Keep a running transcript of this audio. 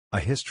A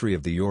History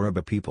of the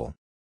Yoruba People.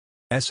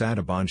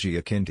 Adebanji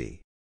Akintoye.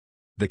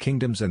 The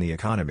Kingdoms and the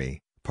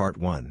Economy, Part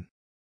 1.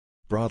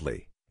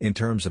 Broadly, in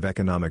terms of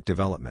economic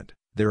development,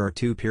 there are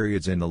two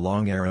periods in the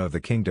long era of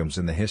the kingdoms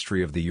in the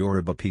history of the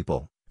Yoruba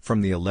people, from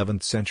the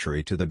 11th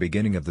century to the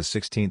beginning of the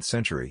 16th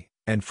century,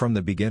 and from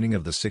the beginning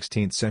of the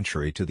 16th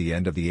century to the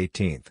end of the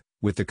 18th,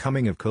 with the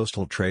coming of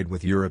coastal trade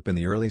with Europe in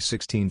the early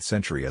 16th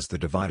century as the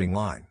dividing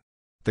line.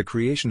 The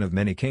creation of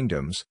many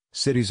kingdoms,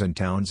 cities and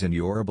towns in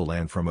Yoruba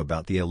land from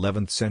about the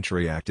 11th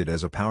century acted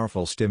as a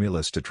powerful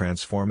stimulus to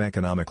transform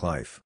economic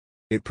life.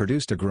 It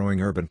produced a growing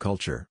urban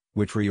culture,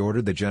 which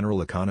reordered the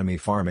general economy: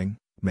 farming,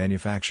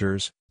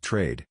 manufactures,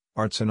 trade,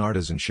 arts and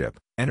artisanship,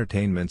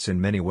 entertainments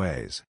in many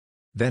ways.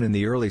 Then in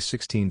the early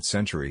 16th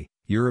century,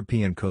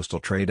 European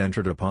coastal trade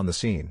entered upon the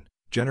scene,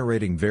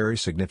 generating very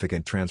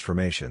significant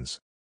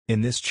transformations.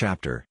 In this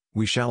chapter,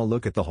 we shall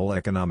look at the whole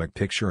economic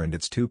picture and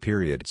its two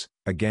periods,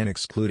 again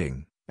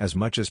excluding, as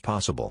much as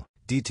possible,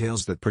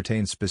 details that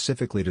pertain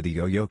specifically to the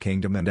Oyo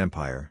Kingdom and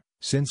Empire,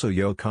 since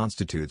Oyo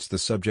constitutes the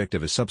subject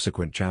of a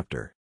subsequent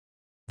chapter.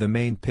 The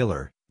main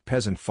pillar,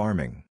 peasant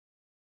farming.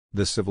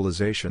 The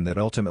civilization that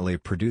ultimately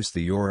produced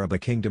the Yoruba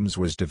kingdoms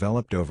was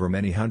developed over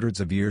many hundreds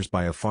of years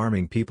by a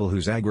farming people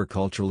whose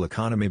agricultural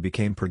economy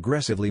became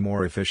progressively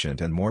more efficient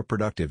and more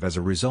productive as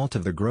a result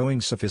of the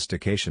growing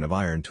sophistication of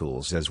iron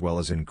tools as well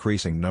as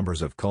increasing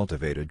numbers of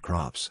cultivated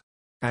crops.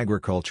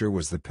 Agriculture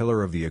was the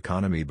pillar of the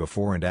economy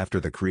before and after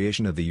the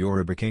creation of the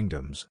Yoruba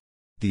kingdoms.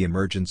 The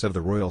emergence of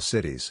the royal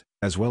cities,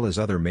 as well as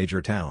other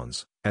major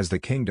towns, as the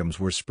kingdoms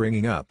were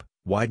springing up,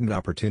 widened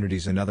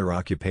opportunities in other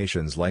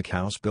occupations like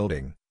house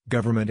building,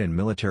 government and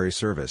military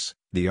service,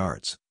 the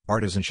arts,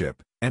 artisanship,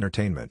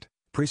 entertainment,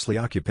 priestly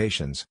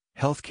occupations,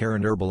 healthcare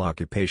and herbal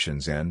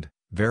occupations and,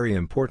 very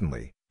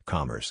importantly,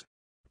 commerce.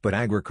 But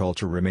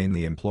agriculture remained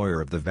the employer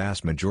of the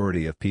vast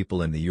majority of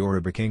people in the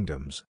Yoruba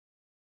kingdoms.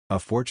 A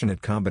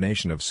fortunate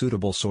combination of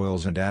suitable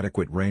soils and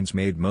adequate rains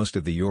made most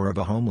of the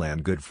Yoruba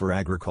homeland good for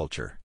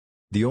agriculture.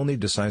 The only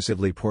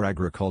decisively poor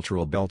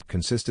agricultural belt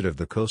consisted of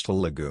the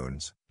coastal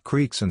lagoons,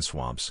 creeks and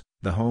swamps,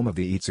 the home of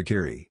the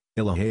Itsekiri,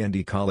 Ile-Ife and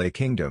Ile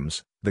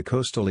kingdoms, the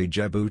coastal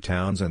Ijebu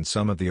towns and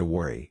some of the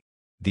Awari.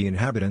 The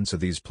inhabitants of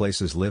these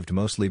places lived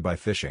mostly by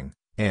fishing,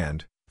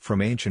 and,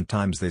 from ancient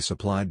times they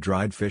supplied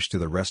dried fish to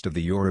the rest of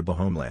the Yoruba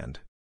homeland.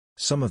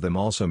 Some of them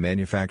also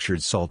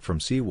manufactured salt from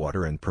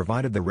seawater and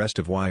provided the rest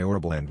of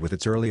Yorubaland with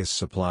its earliest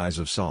supplies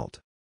of salt.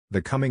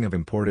 The coming of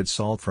imported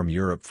salt from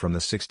Europe from the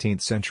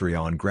 16th century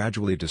on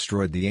gradually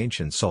destroyed the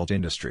ancient salt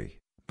industry,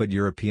 but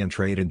European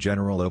trade in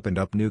general opened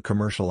up new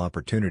commercial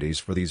opportunities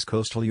for these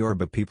coastal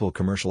Yoruba people,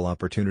 commercial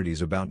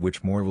opportunities about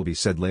which more will be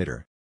said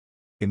later.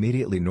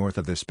 Immediately north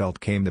of this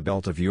belt came the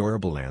belt of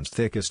Yorubaland's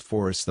thickest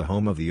forests, the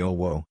home of the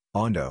Owo,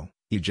 Ondo,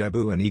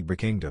 Ijebu and Igbo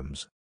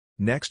kingdoms.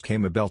 Next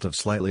came a belt of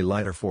slightly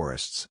lighter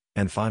forests,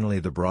 and finally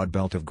the broad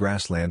belt of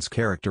grasslands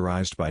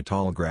characterized by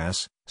tall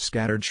grass,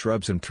 scattered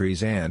shrubs and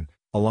trees and,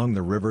 along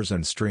the rivers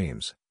and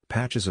streams,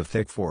 patches of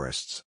thick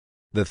forests.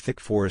 The thick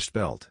forest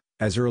belt,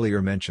 as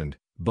earlier mentioned,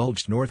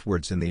 bulged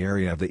northwards in the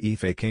area of the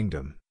Ife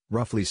kingdom,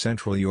 roughly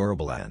central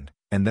Yorubaland,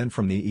 and then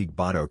from the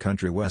Igbo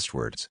country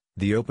westwards,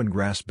 the open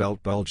grass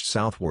belt bulged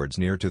southwards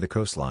near to the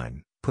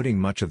coastline, putting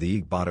much of the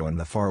Igbo and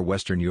the far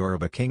western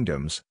Yoruba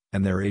kingdoms,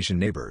 and their Asian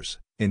neighbors,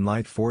 in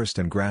light forest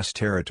and grass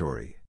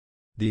territory.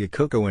 The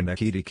Akoko and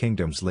Akiti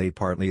kingdoms lay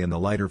partly in the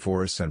lighter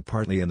forests and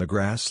partly in the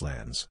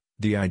grasslands,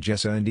 the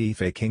Ijesa and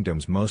Ife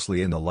kingdoms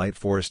mostly in the light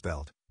forest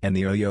belt, and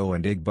the Oyo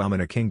and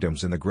Igbamina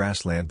kingdoms in the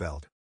grassland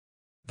belt.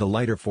 The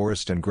lighter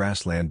forest and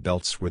grassland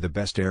belts were the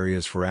best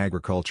areas for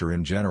agriculture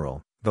in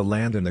general, the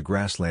land in the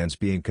grasslands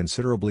being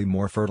considerably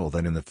more fertile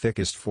than in the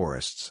thickest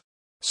forests.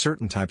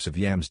 Certain types of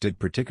yams did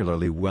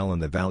particularly well in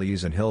the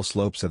valleys and hill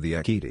slopes of the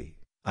Akiti,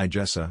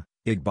 Ijesa,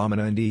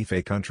 Igbamina and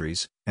Ife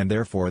countries, and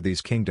therefore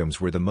these kingdoms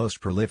were the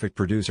most prolific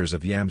producers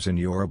of yams in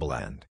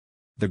Yorubaland.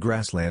 The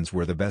grasslands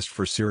were the best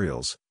for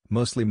cereals,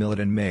 mostly millet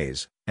and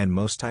maize, and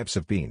most types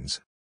of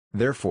beans.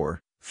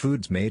 Therefore,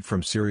 foods made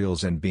from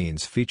cereals and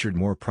beans featured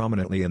more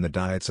prominently in the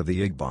diets of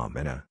the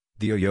Igbamina,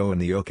 the Oyo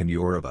and the Okan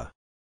Yoruba.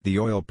 The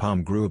oil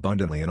palm grew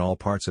abundantly in all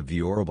parts of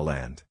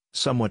Yorubaland,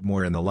 somewhat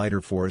more in the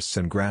lighter forests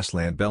and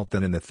grassland belt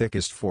than in the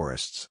thickest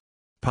forests.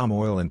 Palm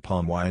oil and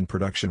palm wine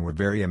production were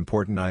very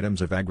important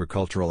items of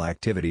agricultural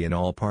activity in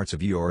all parts of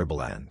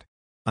Yorubaland.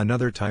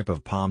 Another type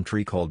of palm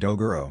tree called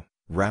oguro,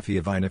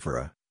 Raphia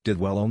vinifera, did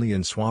well only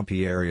in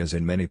swampy areas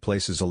in many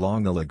places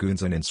along the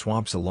lagoons and in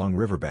swamps along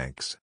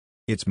riverbanks.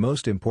 Its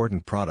most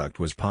important product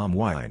was palm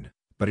wine,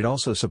 but it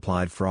also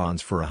supplied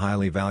fronds for a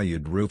highly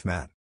valued roof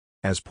mat.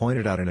 As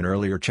pointed out in an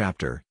earlier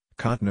chapter,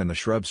 cotton and the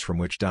shrubs from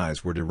which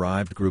dyes were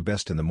derived grew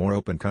best in the more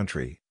open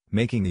country,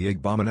 making the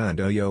Igbamina and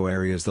Oyo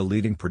areas the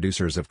leading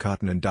producers of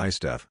cotton and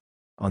dyestuff.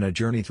 On a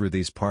journey through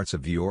these parts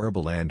of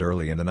Yorubaland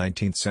early in the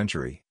 19th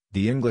century,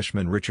 the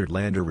Englishman Richard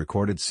Lander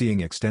recorded seeing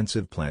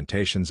extensive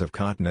plantations of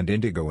cotton and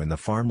indigo in the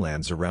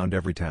farmlands around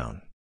every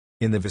town.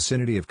 In the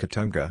vicinity of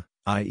Katunga,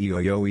 i.e.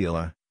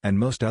 Oyo-Ila, and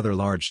most other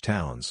large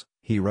towns,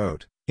 he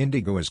wrote,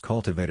 indigo is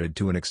cultivated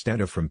to an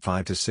extent of from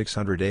 5 to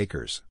 600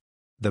 acres.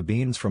 The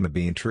beans from a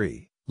bean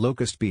tree,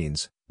 Locust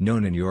beans,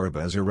 known in Yoruba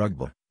as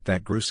irugba,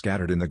 that grew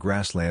scattered in the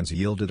grasslands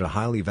yielded a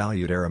highly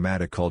valued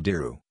aromatic called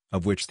diru,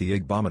 of which the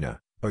Igbamina,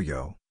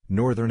 Oyo,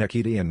 Northern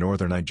Ekiti and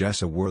Northern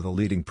Ijesa were the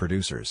leading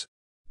producers.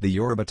 The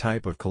Yoruba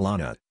type of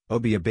kolanut,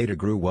 Obi abeta,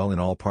 grew well in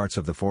all parts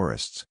of the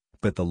forests,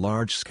 but the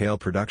large-scale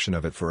production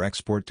of it for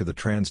export to the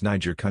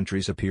trans-Niger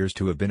countries appears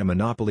to have been a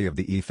monopoly of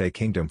the Ife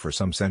kingdom for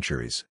some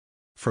centuries.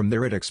 From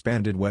there it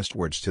expanded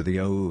westwards to the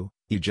Owu,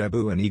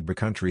 Ijebu and Igbo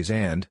countries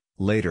and,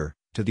 later,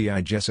 to the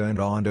Ijesa and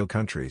Ondo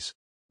countries.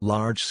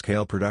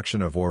 Large-scale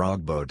production of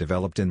orogbo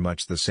developed in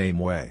much the same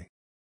way.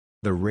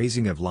 The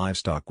raising of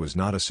livestock was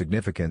not a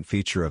significant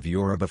feature of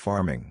Yoruba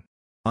farming.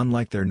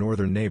 Unlike their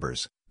northern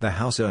neighbors, the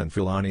Hausa and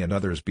Fulani and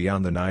others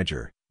beyond the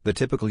Niger, the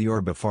typical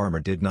Yoruba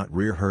farmer did not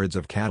rear herds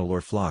of cattle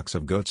or flocks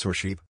of goats or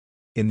sheep.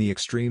 In the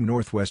extreme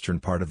northwestern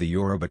part of the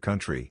Yoruba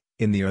country,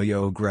 in the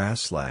Oyo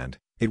grassland,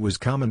 it was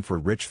common for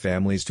rich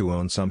families to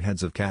own some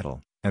heads of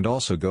cattle, and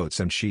also goats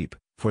and sheep,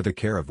 for the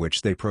care of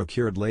which they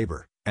procured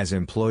labor, as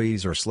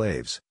employees or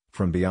slaves,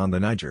 from beyond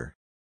the Niger.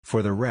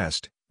 For the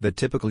rest, the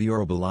typical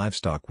Yoruba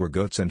livestock were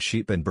goats and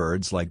sheep and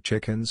birds like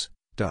chickens,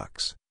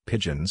 ducks,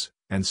 pigeons,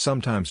 and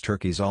sometimes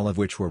turkeys, all of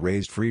which were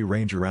raised free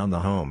range around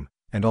the home,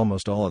 and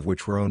almost all of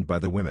which were owned by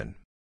the women.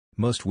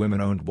 Most women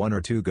owned 1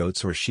 or 2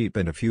 goats or sheep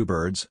and a few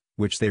birds,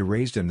 which they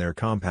raised in their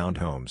compound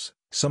homes.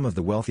 Some of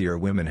the wealthier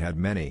women had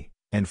many,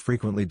 and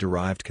frequently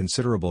derived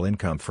considerable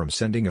income from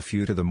sending a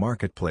few to the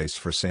marketplace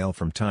for sale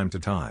from time to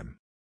time.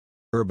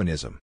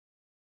 Urbanism.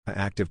 An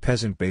active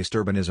peasant-based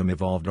urbanism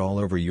evolved all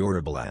over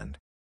Yorubaland.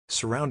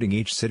 Surrounding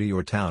each city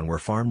or town were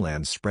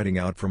farmlands spreading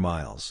out for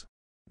miles.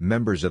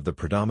 Members of the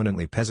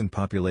predominantly peasant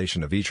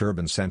population of each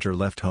urban center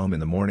left home in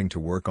the morning to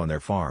work on their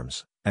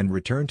farms, and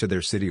returned to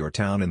their city or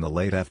town in the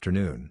late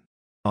afternoon.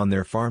 On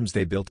their farms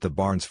they built the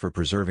barns for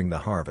preserving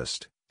the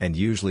harvest, and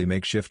usually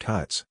makeshift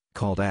huts,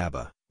 called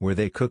aba, where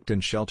they cooked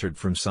and sheltered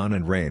from sun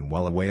and rain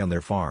while away on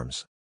their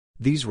farms.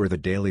 These were the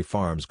daily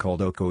farms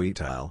called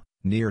okoitile,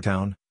 near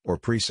town, or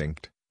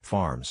precinct,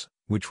 farms,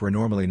 which were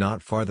normally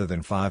not farther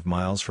than 5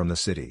 miles from the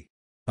city.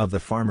 Of the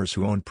farmers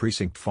who owned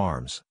precinct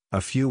farms,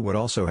 a few would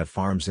also have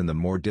farms in the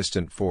more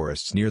distant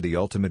forests near the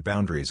ultimate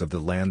boundaries of the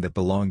land that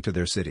belonged to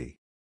their city.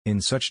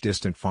 In such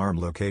distant farm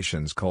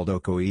locations called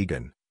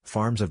okoigan,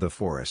 farms of the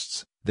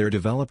forests, there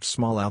developed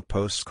small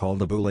outposts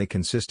called abule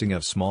consisting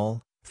of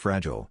small,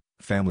 fragile,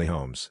 family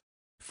homes.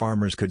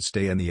 Farmers could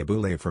stay in the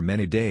abule for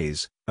many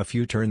days, a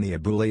few turned the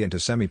abule into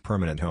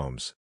semi-permanent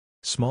homes.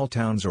 Small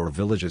towns or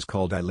villages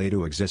called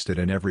Ile-Ife existed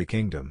in every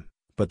kingdom,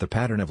 but the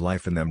pattern of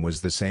life in them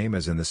was the same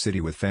as in the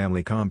city, with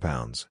family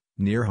compounds,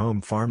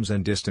 near-home farms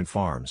and distant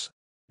farms.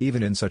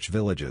 Even in such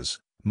villages,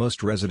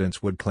 most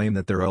residents would claim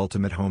that their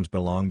ultimate homes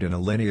belonged in a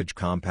lineage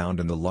compound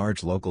in the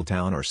large local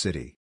town or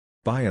city.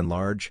 By and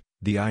large,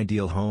 the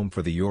ideal home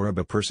for the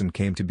Yoruba person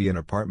came to be an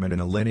apartment in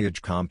a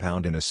lineage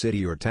compound in a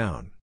city or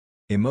town.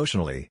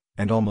 Emotionally,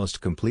 and almost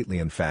completely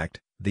in fact,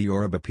 the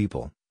Yoruba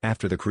people,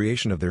 after the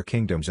creation of their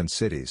kingdoms and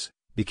cities,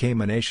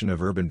 became a nation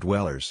of urban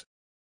dwellers.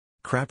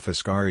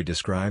 Krapfiskari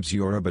describes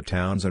Yoruba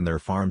towns and their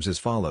farms as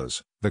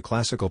follows: the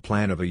classical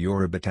plan of a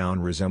Yoruba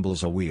town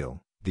resembles a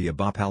wheel, the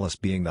Aba palace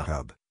being the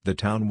hub, the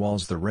town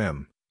walls the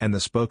rim, and the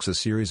spokes a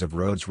series of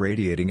roads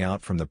radiating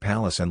out from the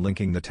palace and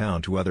linking the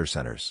town to other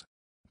centers.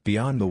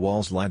 Beyond the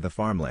walls lie the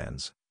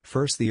farmlands,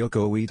 first the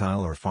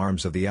okoitile or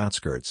farms of the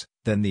outskirts,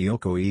 then the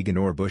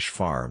okoigan or bush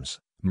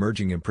farms,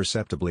 merging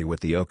imperceptibly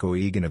with the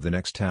okoigan of the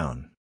next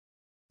town.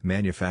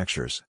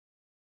 Manufactures.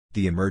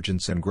 The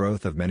emergence and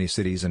growth of many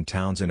cities and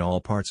towns in all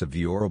parts of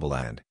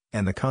Yorubaland,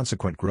 and the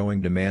consequent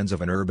growing demands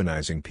of an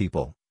urbanizing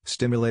people,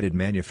 stimulated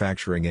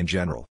manufacturing in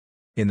general.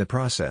 In the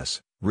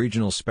process,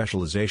 regional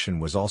specialization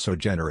was also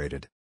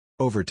generated.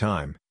 Over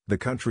time, the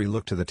country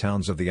looked to the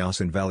towns of the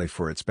Asan Valley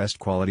for its best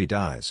quality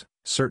dyes,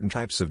 certain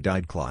types of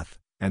dyed cloth,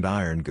 and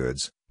iron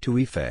goods, to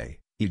Ife,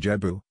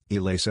 Ijebu,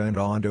 Ile-Ife and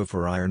Ondo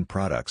for iron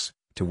products,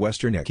 to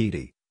western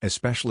Ekiti,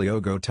 especially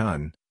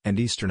Ogoton, and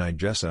eastern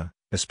Ijesa,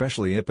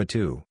 especially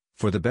Ipetu,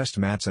 for the best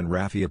mats and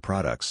raffia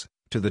products,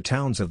 to the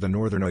towns of the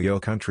northern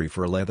Oyo country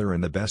for leather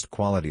and the best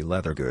quality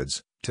leather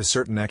goods, to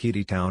certain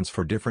Ekiti towns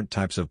for different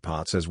types of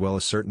pots as well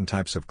as certain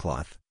types of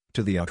cloth,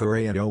 to the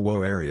Akure and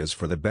Owo areas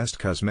for the best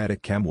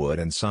cosmetic camwood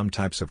and some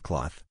types of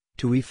cloth,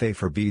 to Ife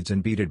for beads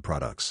and beaded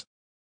products.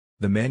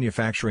 The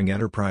manufacturing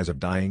enterprise of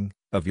dyeing,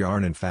 of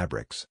yarn and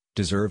fabrics,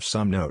 deserves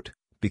some note,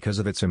 because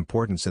of its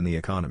importance in the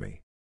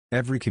economy.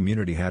 Every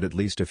community had at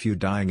least a few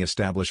dyeing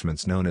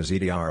establishments known as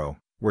idiaro,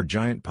 where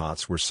giant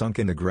pots were sunk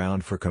in the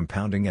ground for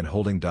compounding and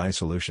holding dye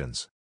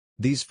solutions.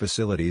 These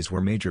facilities were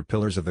major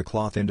pillars of the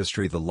cloth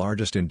industry, the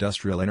largest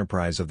industrial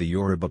enterprise of the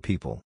Yoruba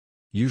people.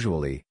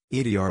 Usually,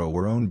 idiaro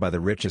were owned by the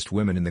richest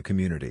women in the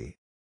community.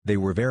 They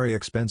were very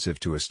expensive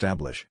to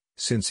establish,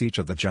 since each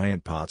of the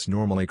giant pots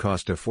normally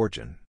cost a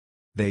fortune.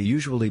 They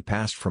usually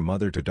passed from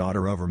mother to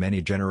daughter over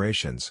many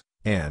generations,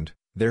 and,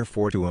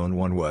 therefore to own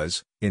one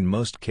was, in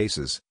most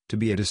cases, to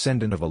be a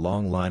descendant of a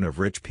long line of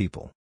rich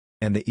people.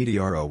 And the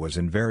idiaro was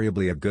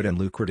invariably a good and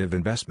lucrative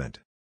investment.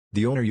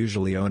 The owner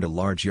usually owned a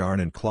large yarn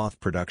and cloth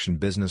production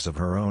business of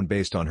her own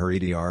based on her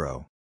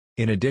idiaro.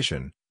 In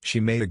addition, She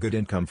made a good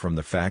income from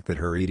the fact that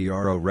her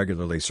EDRO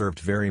regularly served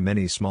very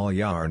many small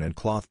yarn and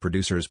cloth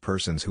producers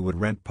persons who would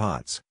rent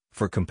pots,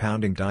 for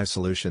compounding dye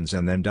solutions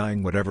and then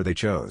dyeing whatever they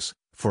chose,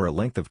 for a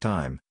length of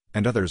time,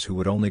 and others who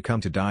would only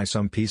come to dye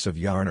some piece of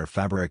yarn or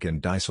fabric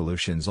in dye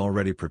solutions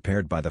already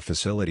prepared by the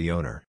facility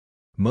owner.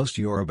 Most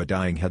Yoruba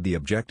dyeing had the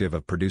objective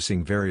of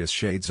producing various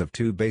shades of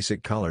two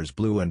basic colors,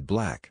 blue and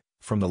black,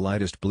 from the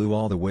lightest blue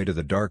all the way to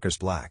the darkest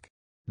black.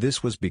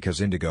 This was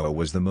because indigo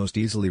was the most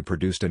easily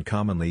produced and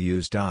commonly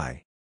used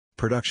dye.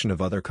 Production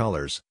of other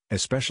colors,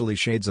 especially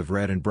shades of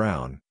red and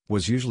brown,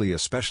 was usually a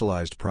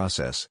specialized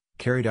process,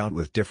 carried out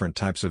with different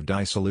types of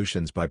dye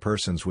solutions by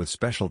persons with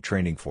special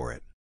training for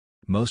it.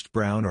 Most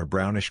brown or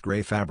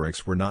brownish-gray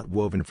fabrics were not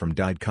woven from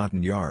dyed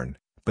cotton yarn,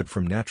 but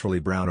from naturally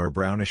brown or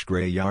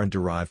brownish-gray yarn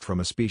derived from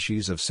a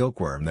species of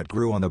silkworm that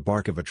grew on the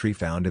bark of a tree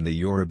found in the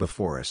Yoruba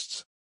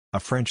forests. A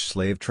French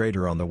slave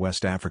trader on the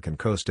West African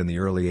coast in the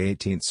early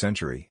 18th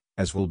century,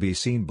 as will be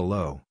seen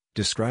below,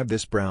 described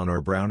this brown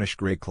or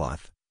brownish-gray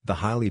cloth, the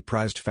highly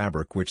prized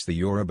fabric which the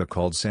Yoruba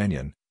called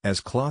sanyan,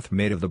 as cloth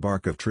made of the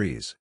bark of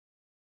trees.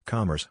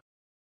 Commerce.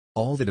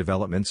 All the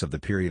developments of the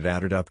period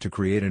added up to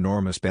create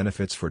enormous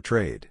benefits for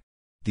trade.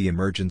 The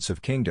emergence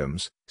of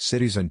kingdoms,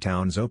 cities and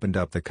towns opened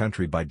up the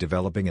country by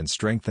developing and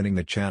strengthening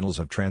the channels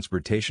of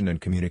transportation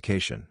and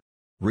communication.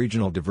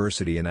 Regional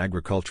diversity in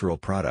agricultural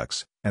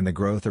products, and the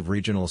growth of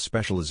regional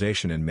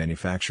specialization in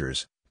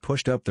manufactures,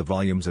 pushed up the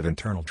volumes of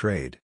internal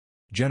trade.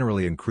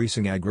 Generally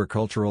increasing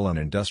agricultural and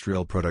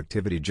industrial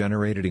productivity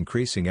generated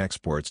increasing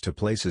exports to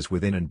places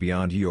within and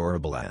beyond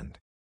Yorubaland.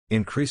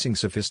 Increasing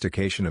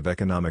sophistication of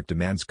economic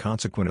demands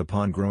consequent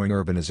upon growing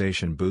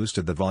urbanization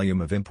boosted the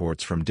volume of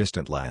imports from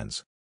distant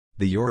lands.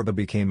 The Yoruba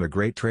became a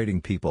great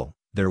trading people,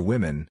 their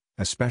women,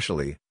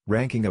 especially,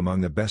 ranking among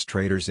the best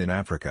traders in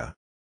Africa.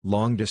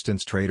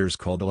 Long-distance traders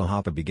called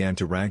Ile-Ife began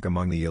to rank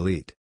among the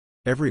elite.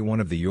 Every one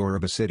of the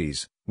Yoruba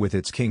cities, with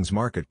its king's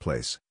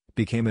marketplace,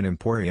 became an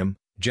emporium,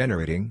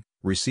 generating,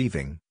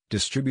 receiving,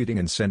 distributing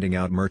and sending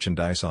out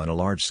merchandise on a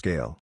large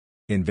scale.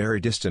 In very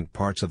distant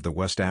parts of the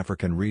West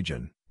African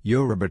region,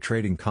 Yoruba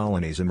trading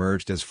colonies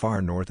emerged as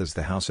far north as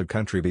the Hausa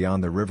country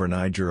beyond the river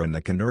Niger and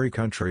the Kanuri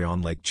country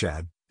on Lake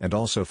Chad, and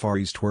also far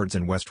eastwards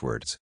and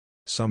westwards.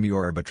 Some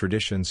Yoruba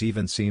traditions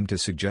even seem to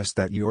suggest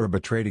that Yoruba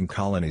trading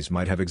colonies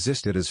might have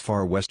existed as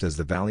far west as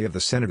the valley of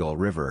the Senegal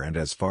River and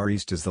as far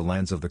east as the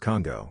lands of the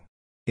Congo.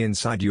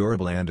 Inside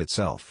Yorubaland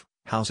itself,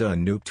 Hausa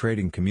and Nupe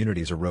trading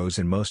communities arose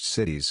in most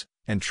cities,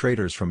 and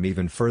traders from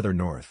even further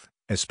north,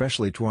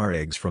 especially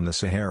Tuaregs from the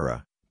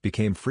Sahara,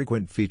 became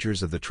frequent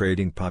features of the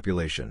trading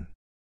population.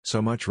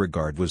 So much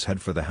regard was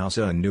had for the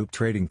Hausa and Nupe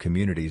trading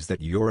communities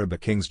that Yoruba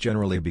kings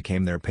generally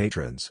became their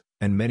patrons,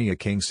 and many a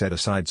king set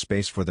aside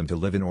space for them to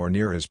live in or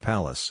near his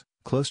palace,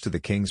 close to the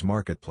king's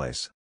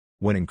marketplace.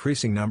 When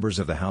increasing numbers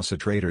of the Hausa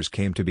traders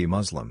came to be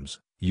Muslims,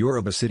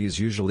 Yoruba cities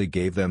usually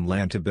gave them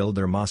land to build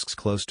their mosques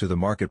close to the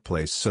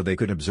marketplace so they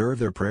could observe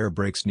their prayer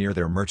breaks near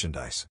their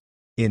merchandise.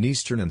 In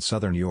eastern and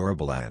southern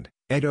Yorubaland,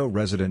 Edo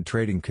resident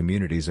trading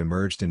communities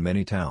emerged in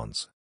many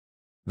towns.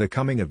 The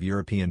coming of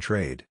European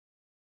trade.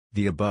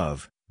 The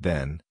above,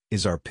 then,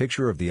 is our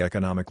picture of the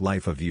economic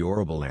life of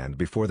Yorubaland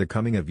before the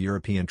coming of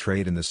European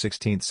trade in the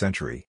 16th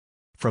century.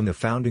 From the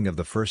founding of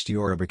the first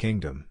Yoruba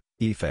kingdom,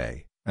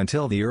 Ife,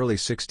 until the early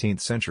 16th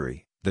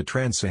century, the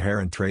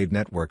trans-Saharan trade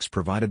networks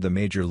provided the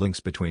major links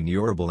between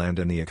Yorubaland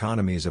and the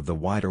economies of the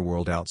wider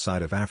world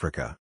outside of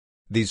Africa.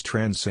 These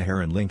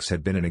trans-Saharan links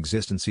had been in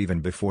existence even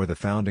before the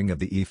founding of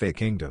the Ife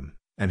kingdom,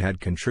 and had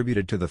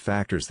contributed to the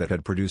factors that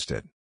had produced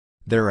it.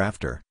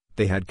 Thereafter,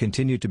 they had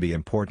continued to be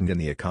important in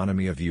the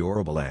economy of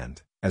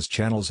Yorubaland, as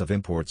channels of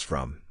imports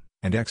from,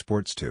 and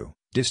exports to,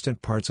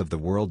 distant parts of the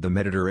world, the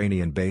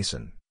Mediterranean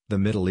basin, the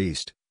Middle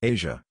East,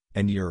 Asia,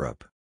 and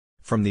Europe.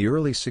 From the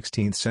early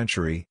 16th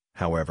century,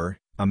 however,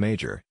 a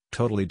major,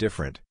 totally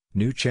different,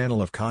 new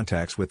channel of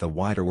contacts with the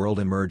wider world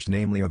emerged,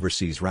 namely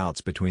overseas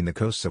routes between the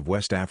coasts of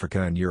West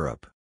Africa and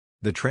Europe.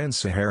 The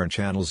trans-Saharan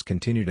channels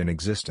continued in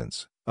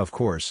existence, of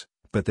course,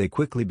 but they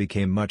quickly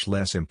became much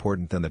less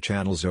important than the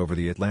channels over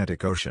the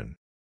Atlantic Ocean.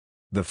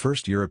 The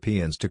first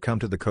Europeans to come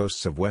to the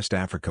coasts of West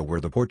Africa were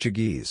the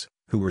Portuguese,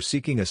 who were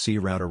seeking a sea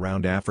route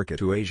around Africa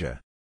to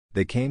Asia.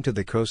 They came to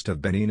the coast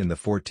of Benin in the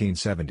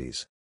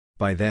 1470s.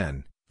 By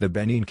then, the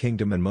Benin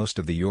Kingdom and most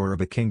of the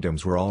Yoruba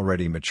kingdoms were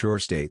already mature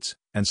states,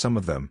 and some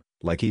of them,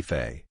 like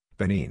Ife,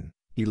 Benin,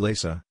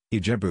 Ile-Ife,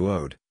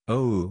 Ijebu-Ode,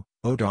 Owu,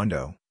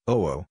 Odondo,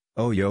 Owo,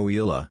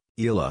 Oyo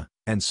Ila,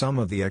 and some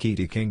of the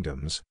Ekiti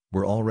kingdoms,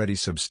 were already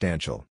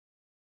substantial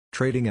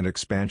trading and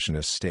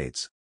expansionist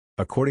states.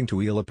 According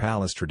to Ile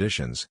Palace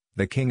traditions,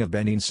 the king of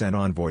Benin sent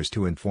envoys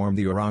to inform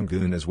the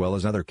Orangun as well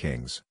as other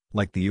kings,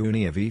 like the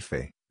Uni of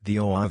Ife, the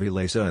Owa of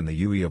Ile-Ife and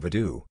the Ui of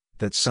Adu,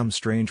 that some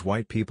strange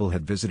white people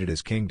had visited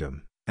his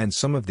kingdom, and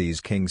some of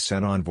these kings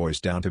sent envoys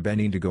down to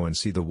Benin to go and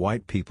see the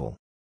white people.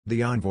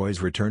 The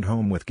envoys returned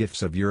home with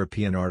gifts of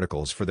European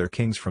articles for their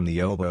kings from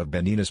the Oba of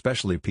Benin,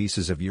 especially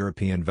pieces of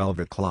European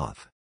velvet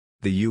cloth.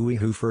 The Ui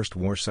who first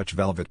wore such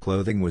velvet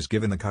clothing was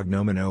given the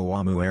cognomen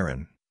Owamu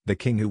Aaron, the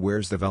king who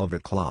wears the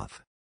velvet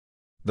cloth.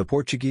 The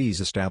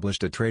Portuguese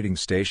established a trading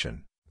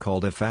station,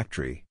 called a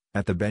factory,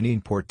 at the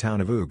Benin port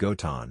town of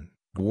Ugotan,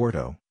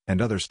 Guardo,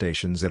 and other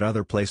stations at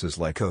other places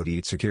like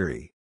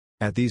Oditsikiri.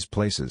 At these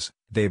places,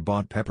 they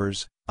bought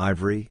peppers,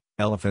 ivory,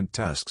 elephant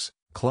tusks,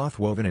 cloth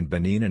woven in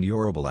Benin and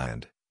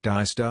Yorubaland,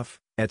 dye stuff,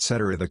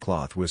 etc. The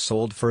cloth was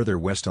sold further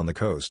west on the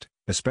coast,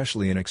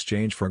 especially in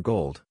exchange for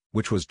gold,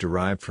 which was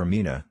derived from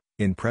Mina,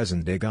 in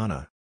present-day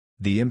Ghana.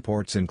 The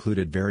imports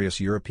included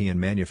various European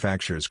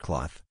manufacturers'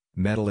 cloth,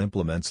 metal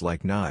implements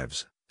like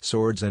knives,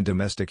 swords and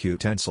domestic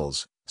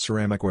utensils,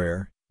 ceramic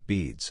ware,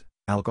 beads,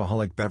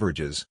 alcoholic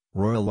beverages,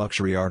 royal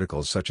luxury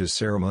articles such as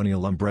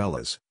ceremonial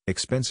umbrellas,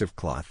 expensive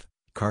cloth,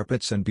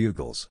 carpets and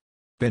bugles.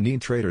 Benin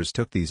traders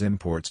took these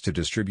imports to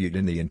distribute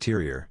in the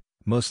interior,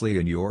 mostly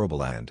in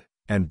Yorubaland,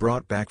 and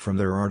brought back from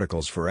their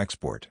articles for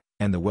export,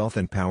 and the wealth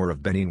and power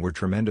of Benin were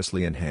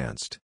tremendously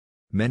enhanced.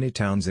 Many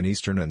towns in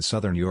eastern and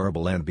southern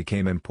Yorubaland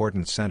became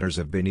important centers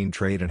of Benin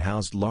trade and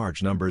housed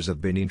large numbers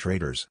of Benin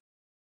traders.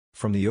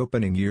 From the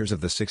opening years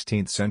of the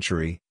 16th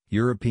century,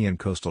 European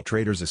coastal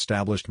traders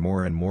established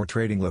more and more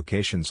trading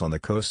locations on the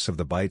coasts of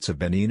the Bights of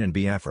Benin and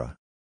Biafra.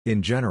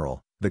 In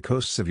general, the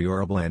coasts of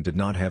Yorubaland did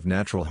not have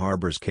natural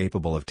harbors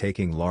capable of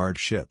taking large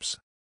ships.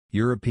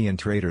 European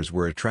traders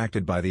were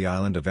attracted by the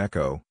island of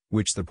Echo,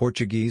 which the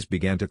Portuguese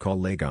began to call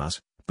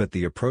Lagos, but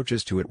the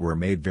approaches to it were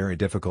made very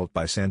difficult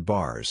by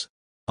sandbars.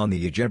 On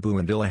the Ijebu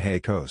and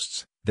Ile-Ife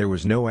coasts, there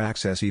was no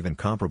access even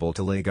comparable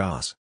to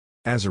Lagos.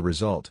 As a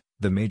result,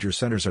 the major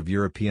centers of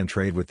European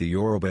trade with the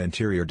Yoruba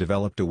interior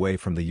developed away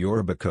from the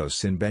Yoruba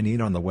coasts in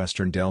Benin on the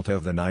western delta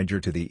of the Niger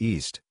to the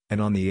east,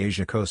 and on the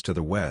Asia coast to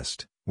the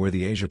west, where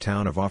the Asia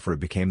town of Ofra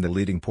became the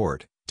leading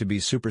port, to be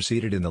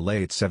superseded in the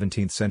late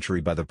 17th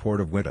century by the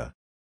port of Wita.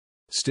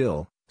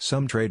 Still,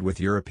 some trade with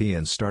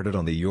Europeans started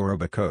on the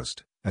Yoruba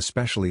coast,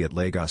 especially at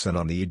Lagos and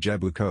on the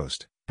Ijebu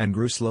coast, and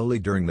grew slowly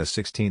during the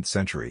 16th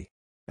century.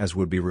 As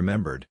would be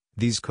remembered,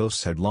 these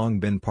coasts had long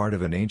been part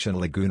of an ancient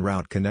lagoon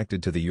route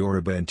connected to the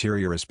Yoruba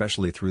interior,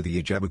 especially through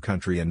the Ijebu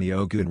country and the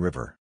Ogun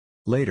River.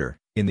 Later,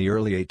 in the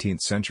early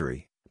 18th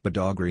century,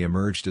 Badagry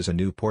emerged as a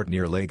new port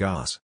near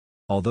Lagos.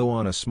 Although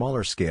on a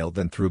smaller scale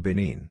than through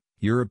Benin,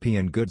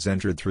 European goods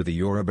entered through the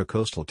Yoruba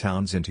coastal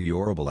towns into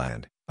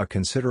Yorubaland, a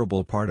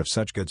considerable part of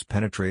such goods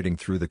penetrating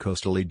through the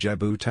coastal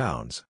Ijebu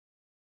towns.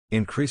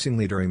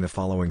 Increasingly during the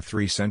following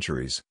 3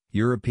 centuries,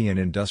 European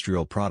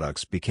industrial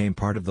products became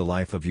part of the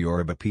life of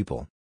Yoruba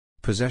people.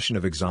 Possession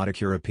of exotic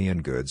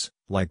European goods,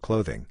 like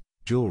clothing,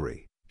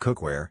 jewelry,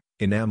 cookware,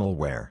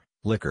 enamelware,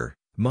 liquor,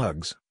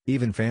 mugs,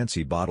 even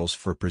fancy bottles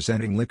for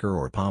presenting liquor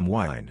or palm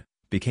wine,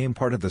 became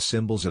part of the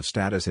symbols of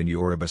status in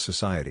Yoruba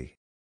society.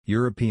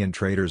 European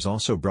traders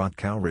also brought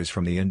cowries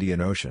from the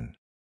Indian Ocean.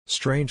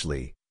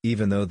 Strangely,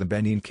 even though the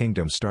Benin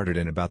Kingdom started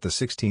in about the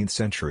 16th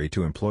century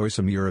to employ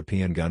some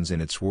European guns in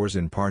its wars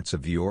in parts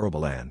of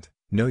Yorubaland,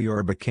 no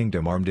Yoruba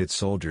kingdom armed its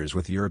soldiers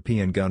with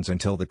European guns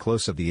until the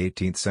close of the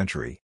 18th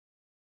century.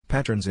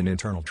 Patterns in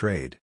internal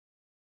trade.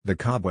 The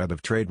cobweb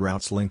of trade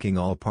routes linking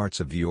all parts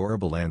of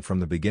Yorubaland from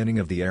the beginning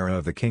of the era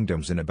of the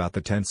kingdoms in about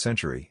the 10th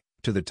century,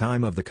 to the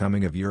time of the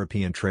coming of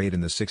European trade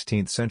in the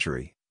 16th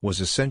century, was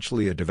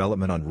essentially a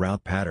development on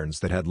route patterns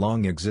that had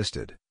long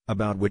existed,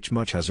 about which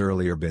much has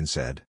earlier been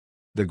said.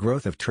 The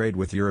growth of trade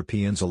with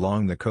Europeans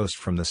along the coast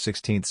from the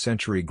 16th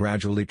century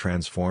gradually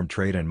transformed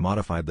trade and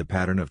modified the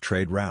pattern of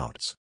trade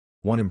routes.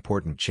 One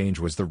important change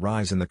was the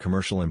rise in the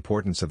commercial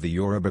importance of the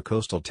Yoruba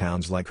coastal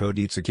towns like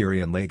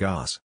Oditsikiri and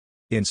Lagos.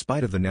 In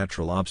spite of the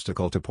natural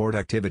obstacle to port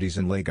activities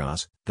in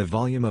Lagos, the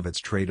volume of its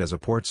trade as a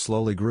port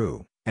slowly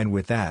grew, and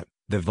with that,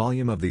 the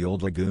volume of the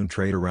old lagoon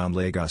trade around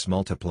Lagos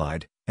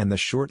multiplied, and the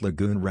short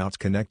lagoon routes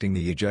connecting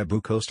the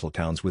Ijebu coastal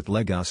towns with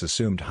Lagos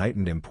assumed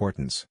heightened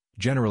importance,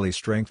 generally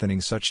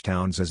strengthening such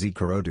towns as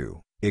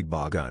Ikorodu,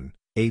 Igbogun,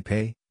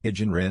 Ife,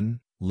 Ijanrin,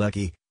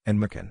 Lekki, and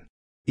Makan.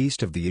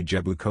 East of the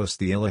Ijebu coast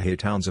the Ile-Ife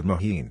towns of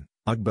Mohine,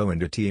 Ugbo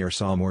and Atir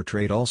saw more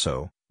trade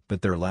also,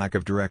 but their lack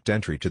of direct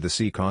entry to the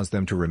sea caused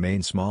them to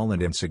remain small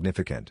and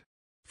insignificant.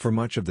 For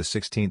much of the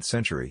 16th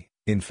century,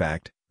 in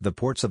fact, the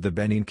ports of the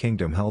Benin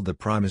Kingdom held the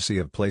primacy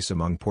of place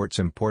among ports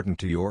important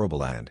to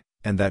Yorubaland,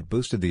 and that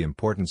boosted the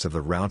importance of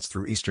the routes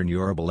through eastern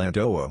Yorubaland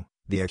Owo,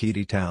 the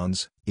Akiti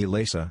towns,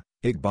 Ilesa,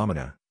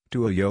 Igbamina,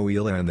 to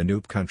Oyo-Ile and the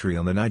Nupe country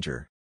on the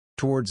Niger.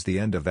 Towards the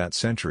end of that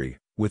century,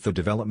 with the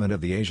development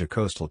of the Asia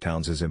coastal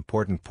towns as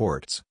important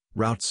ports,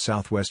 routes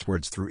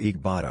southwestwards through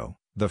Igbodo,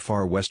 the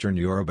far western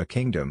Yoruba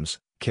kingdoms,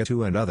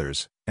 Ketu and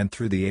others, and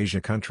through the Asia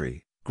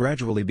country,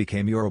 gradually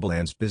became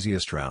Yorubaland's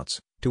busiest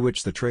routes, to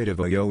which the trade of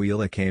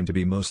Oyo-Ile came to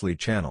be mostly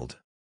channeled.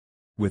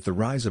 With the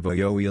rise of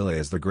Oyo-Ile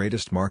as the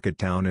greatest market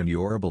town in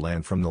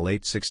Yorubaland from the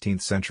late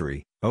 16th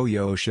century,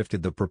 Oyo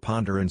shifted the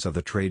preponderance of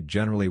the trade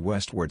generally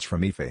westwards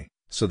from Ife,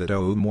 so that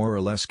Owo more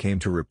or less came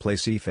to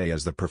replace Ife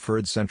as the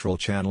preferred central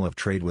channel of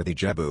trade with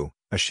Ijebu,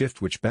 a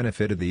shift which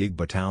benefited the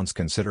Igbo towns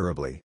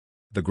considerably.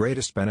 The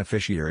greatest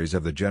beneficiaries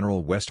of the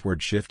general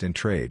westward shift in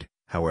trade,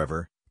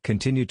 however,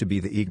 continued to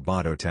be the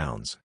Igbodo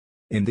towns.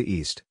 In the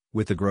east,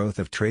 with the growth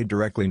of trade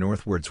directly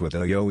northwards with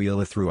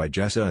Oyo-Ile through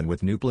Ijesa and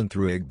with Nupeland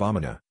through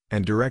Igbamina,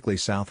 and directly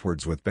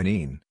southwards with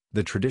Benin,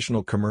 The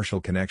traditional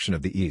commercial connection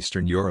of the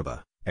eastern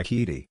Yoruba,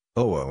 Ekiti,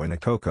 Owo and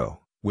Akoko,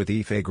 with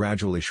Ife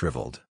gradually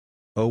shriveled.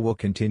 Owo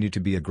continued to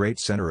be a great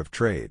center of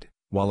trade,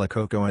 while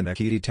Akoko and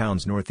Ekiti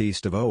towns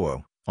northeast of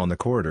Owo, on the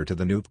corridor to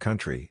the Nupe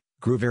country,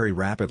 grew very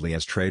rapidly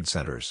as trade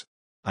centers.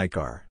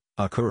 Ikar,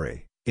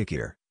 Akure,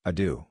 Ikir,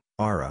 Adu,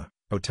 Ara,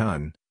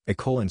 Otun,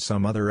 Ekol and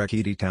some other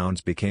Ekiti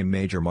towns became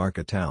major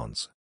market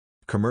towns.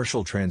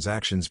 Commercial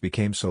transactions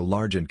became so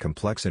large and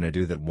complex in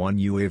Adu that one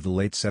Yui of the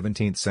late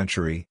 17th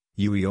century,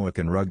 Yui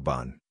Oakan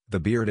Rugban, the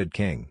bearded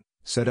king,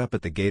 set up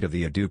at the gate of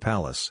the Adu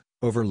palace,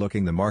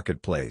 overlooking the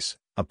marketplace,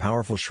 a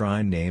powerful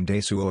shrine named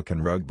Asu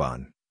Oakan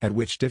Rugban, at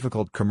which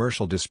difficult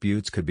commercial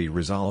disputes could be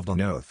resolved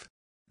on oath.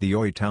 The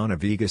Oi town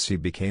of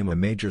Igasi became a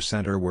major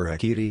center where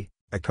Ekiti,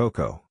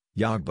 Akoko,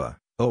 Yagba,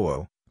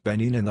 Owo,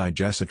 Benin and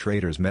Igesa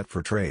traders met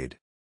for trade.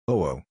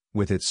 Owo,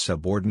 with its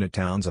subordinate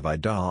towns of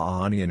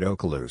Idaani and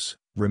Okalus,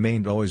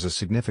 remained always a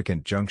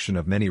significant junction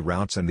of many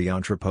routes and the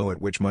entrepot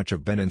at which much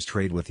of Benin's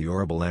trade with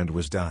Yoruba land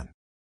was done.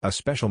 A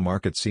special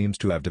market seems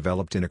to have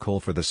developed in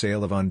Akol for the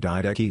sale of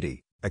undyed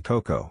Ekiti,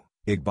 Akoko,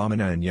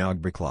 Igbamina and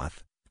Yagba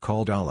cloth,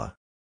 called Ala.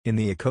 In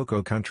the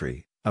Akoko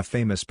country, a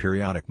famous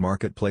periodic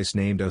marketplace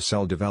named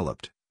Osel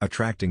developed,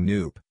 attracting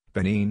Nupe,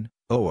 Benin,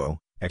 Owo,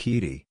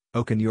 Ekiti,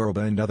 Okan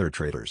Yoruba and other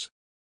traders.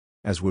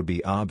 As would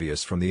be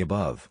obvious from the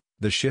above,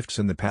 the shifts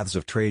in the paths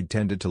of trade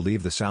tended to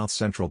leave the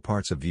south-central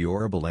parts of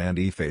Yoruba land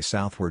Ife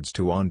southwards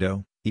to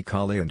Ondo,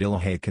 Ikale and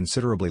Ile-Ife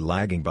considerably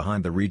lagging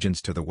behind the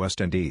regions to the west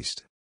and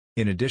east.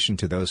 In addition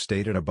to those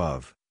stated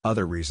above,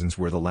 other reasons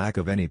were the lack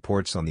of any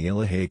ports on the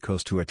Ile-Ife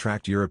coast to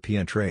attract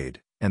European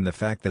trade, and the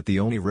fact that the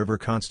Oni River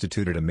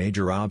constituted a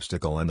major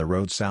obstacle on the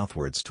road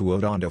southwards to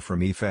Odondo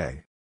from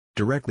Ife.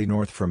 Directly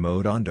north from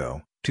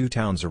Odondo, two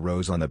towns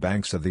arose on the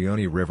banks of the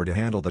Oni River to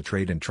handle the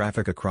trade and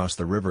traffic across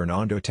the river: an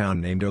Ondo town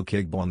named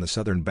Okigbo on the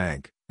southern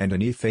bank, and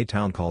an Ife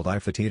town called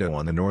Ifetito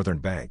on the northern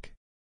bank.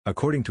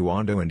 According to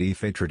Ondo and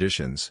Ife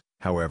traditions,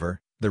 however,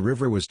 the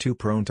river was too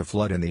prone to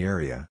flood in the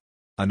area.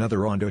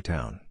 Another Ondo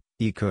town,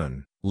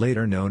 Ikun,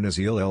 later known as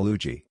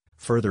Ile-Ife,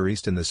 further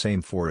east in the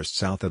same forest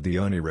south of the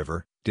Oni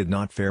River, did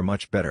not fare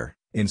much better,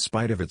 in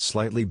spite of its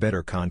slightly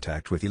better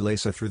contact with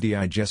Ile-Ife through the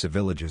Igesa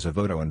villages of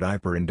Odo and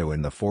Iperindo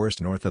in the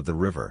forest north of the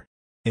river.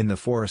 In the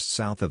forest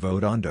south of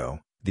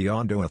Odondo, the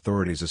Ondo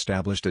authorities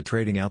established a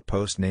trading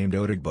outpost named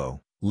Odigbo,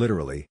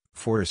 literally,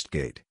 Forest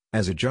Gate,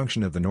 as a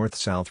junction of the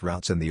north-south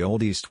routes and the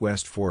old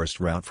east-west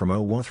forest route from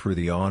Owo through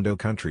the Ondo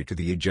country to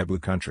the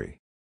Ijebu country.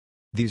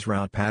 These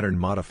route pattern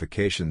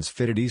modifications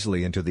fitted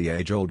easily into the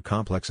age-old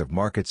complex of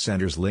market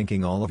centers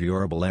linking all of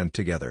Yoruba land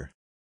together.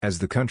 As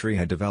the country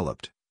had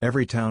developed,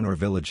 every town or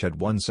village had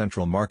one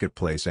central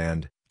marketplace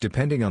and,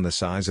 depending on the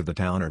size of the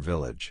town or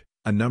village,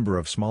 a number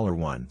of smaller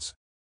ones.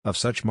 Of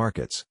such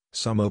markets,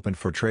 some opened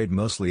for trade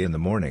mostly in the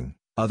morning,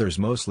 others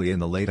mostly in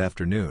the late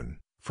afternoon,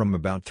 from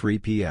about 3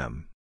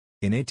 p.m.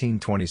 In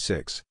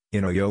 1826,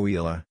 in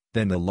Oyo-Ila,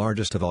 then the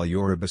largest of all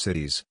Yoruba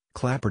cities,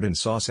 Clapperton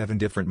saw 7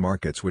 different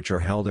markets which are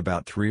held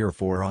about 3 or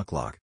 4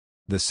 o'clock.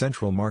 The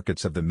central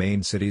markets of the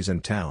main cities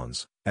and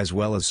towns, as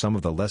well as some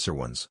of the lesser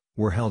ones,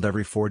 were held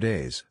every 4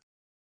 days.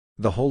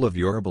 The whole of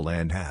Yoruba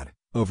land had,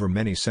 over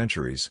many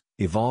centuries,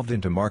 evolved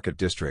into market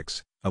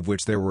districts, of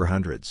which there were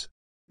hundreds.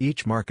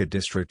 Each market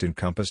district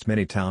encompassed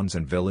many towns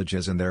and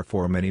villages and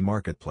therefore many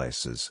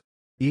marketplaces.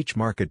 Each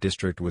market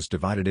district was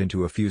divided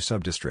into a few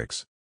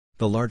sub-districts.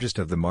 The largest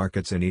of the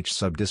markets in each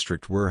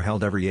sub-district were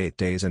held every 8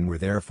 days and were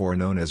therefore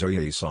known as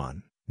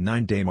Oya-Isan,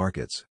 9-day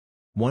markets.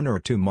 1 or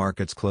 2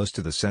 markets close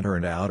to the center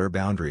and outer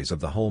boundaries of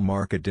the whole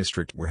market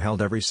district were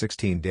held every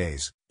 16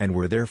 days, and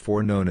were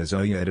therefore known as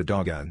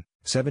Oya-Idadogan,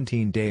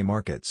 17-day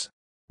markets.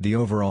 The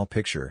overall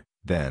picture,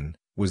 then,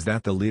 was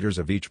that the leaders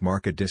of each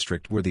market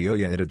district were the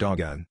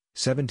Oya-Idadogan,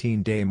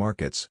 17-day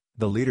markets,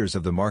 the leaders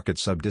of the market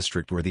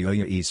sub-district were the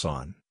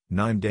Oya-Isan,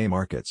 9-day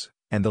markets,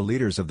 and the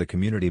leaders of the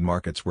community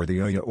markets were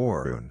the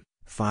Oya-Orun,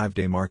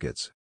 5-day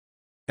markets.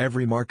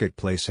 Every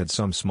marketplace had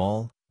some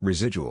small,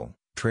 residual,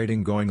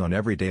 trading going on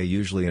every day,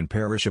 usually in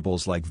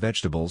perishables like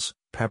vegetables,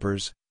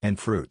 peppers, and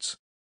fruits.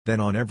 Then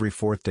on every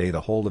 4th day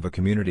the whole of a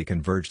community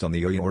converged on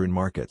the Oya-Orun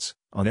markets,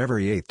 on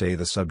every 8th day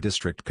the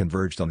sub-district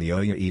converged on the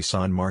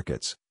Oya-Isan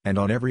markets, and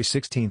on every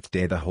 16th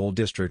day the whole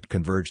district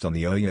converged on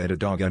the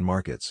Oya-Idadogan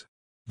markets.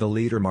 The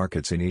leader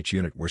markets in each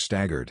unit were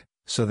staggered,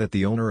 so that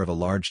the owner of a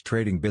large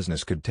trading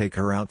business could take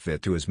her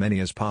outfit to as many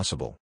as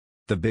possible.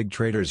 The big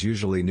traders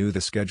usually knew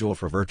the schedule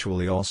for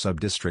virtually all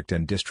sub-district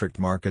and district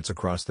markets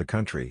across the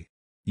country.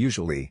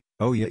 Usually,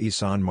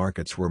 Oya-Isan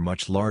markets were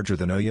much larger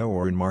than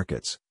Oya-Orun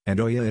markets,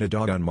 and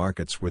Oya-Idadogan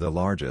markets were the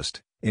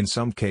largest, in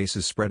some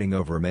cases spreading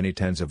over many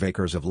tens of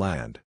acres of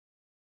land.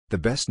 The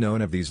best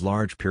known of these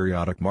large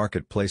periodic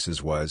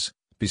marketplaces was,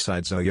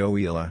 besides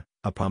Oyo-Ila,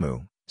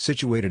 Apamu,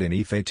 situated in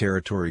Ife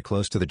territory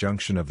close to the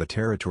junction of the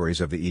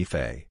territories of the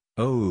Ife,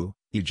 Owu,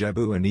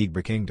 Ijebu and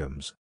Igbo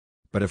kingdoms.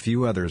 But a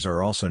few others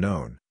are also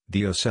known: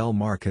 the Osel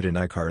market in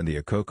Ikar in the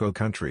Akoko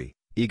country,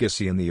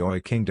 Igasi in the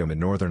Oyo kingdom in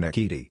northern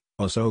Ekiti,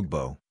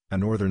 Osogbo, a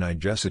northern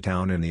Igesa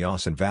town in the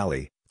Osun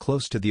Valley,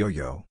 close to the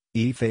Oyo,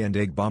 Ife and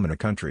Igbamina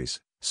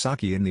countries,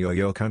 Saki in the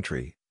Oyo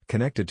country,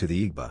 connected to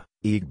the Igba,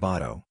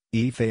 Igbodo,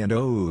 Ife and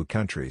Owu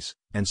countries,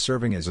 and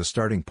serving as a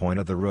starting point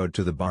of the road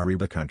to the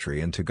Bariba country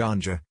and to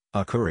Ganja,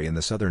 Akuri in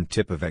the southern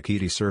tip of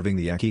Ekiti serving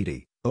the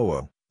Ekiti,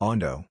 Owo,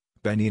 Ondo,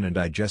 Benin and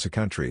Igesa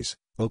countries,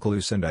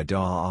 Okalus and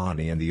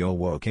Idaani and the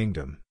Owo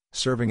kingdom,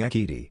 serving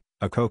Ekiti,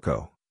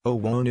 Akoko,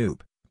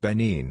 Owonup,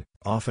 Benin,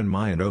 often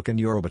Mayan Okan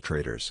Yoruba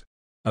traders.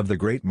 Of the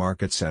great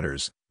market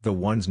centers, the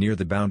ones near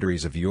the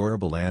boundaries of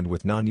Yoruba land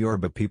with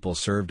non-Yoruba people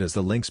served as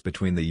the links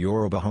between the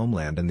Yoruba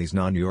homeland and these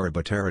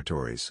non-Yoruba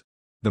territories.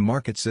 The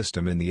market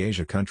system in the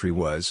Asia country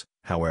was,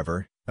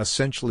 however,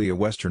 essentially a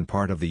western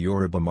part of the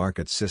Yoruba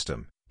market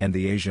system, and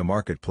the Asia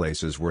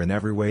marketplaces were in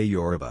every way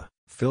Yoruba,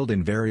 filled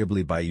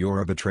invariably by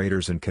Yoruba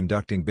traders and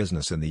conducting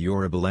business in the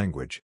Yoruba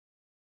language.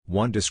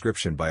 One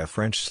description by a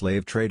French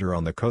slave trader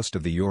on the coast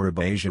of the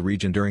Yoruba Asia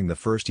region during the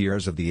first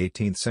years of the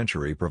 18th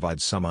century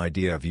provides some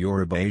idea of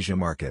Yoruba Asia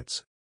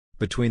markets.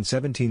 Between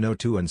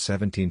 1702 and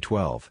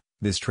 1712,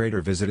 this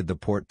trader visited the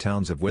port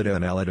towns of Wida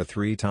and Alida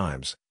 3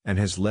 times, and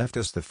has left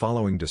us the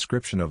following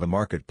description of a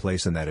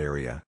marketplace in that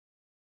area.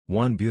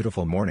 One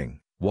beautiful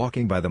morning,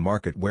 walking by the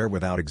market where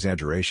without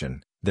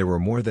exaggeration, there were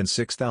more than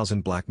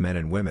 6,000 black men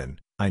and women,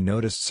 I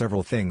noticed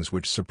several things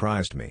which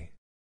surprised me.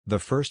 The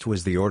first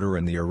was the order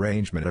and the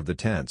arrangement of the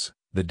tents,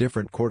 the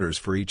different quarters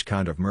for each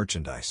kind of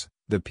merchandise,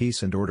 the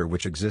peace and order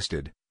which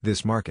existed.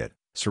 This market,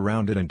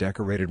 surrounded and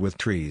decorated with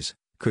trees,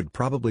 could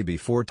probably be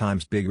 4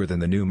 times bigger than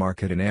the new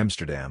market in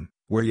Amsterdam,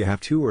 where you have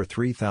 2,000 or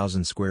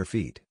 3,000 square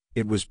feet.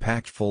 It was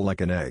packed full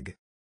like an egg.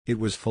 It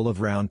was full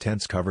of round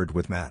tents covered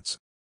with mats.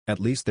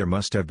 At least there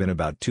must have been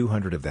about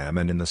 200 of them,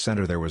 and in the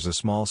center there was a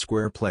small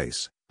square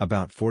place,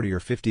 about 40 or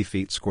 50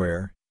 feet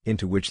square,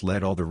 into which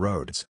led all the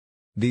roads.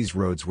 These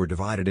roads were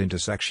divided into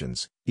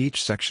sections.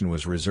 Each section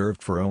was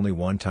reserved for only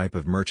one type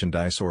of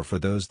merchandise or for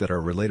those that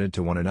are related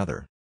to one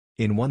another.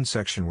 In one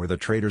section were the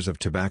traders of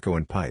tobacco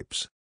and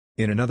pipes.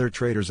 In another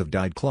traders of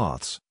dyed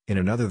cloths, in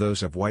another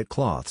those of white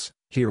cloths.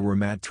 Here were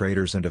mat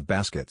traders and of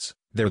baskets.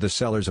 There the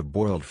sellers of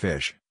boiled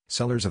fish,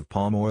 sellers of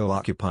palm oil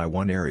occupy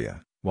one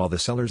area, while the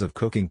sellers of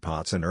cooking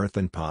pots and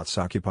earthen pots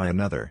occupy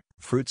another.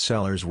 Fruit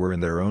sellers were in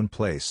their own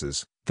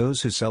places,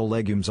 those who sell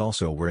legumes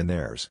also were in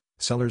theirs.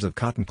 Sellers of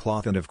cotton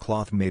cloth and of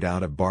cloth made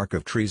out of bark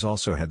of trees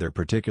also had their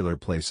particular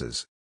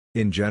places.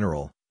 In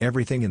general,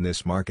 everything in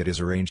this market is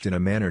arranged in a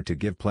manner to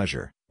give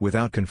pleasure,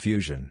 without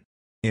confusion.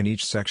 In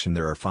each section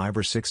there are 5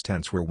 or 6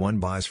 tents where one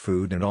buys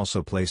food and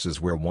also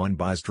places where one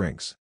buys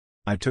drinks.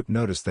 I took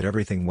notice that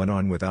everything went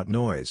on without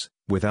noise,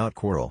 without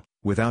quarrel,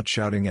 without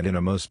shouting, and in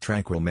a most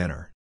tranquil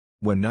manner.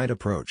 When night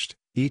approached,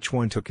 each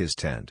one took his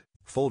tent,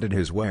 folded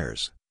his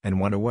wares, and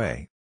went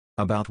away.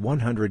 About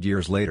 100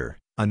 years later,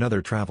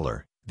 another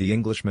traveler, the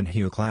Englishman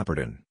Hugh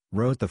Clapperton,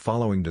 wrote the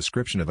following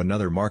description of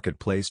another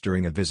marketplace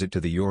during a visit to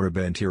the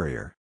Yoruba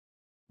interior.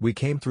 We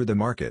came through the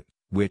market,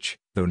 which,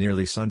 though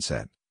nearly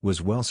sunset,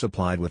 was well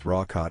supplied with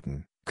raw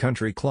cotton,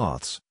 country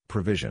cloths,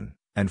 provision,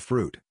 and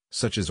fruit,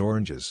 such as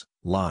oranges,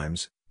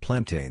 limes,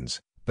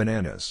 plantains,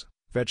 bananas,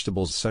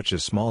 vegetables such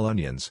as small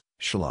onions,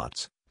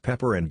 shallots,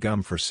 pepper and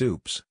gum for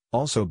soups,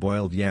 also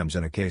boiled yams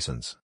and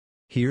acacions.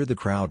 Here the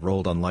crowd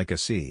rolled on like a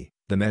sea,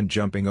 the men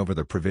jumping over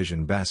the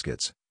provision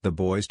baskets, the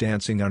boys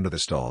dancing under the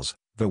stalls,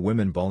 the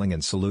women bawling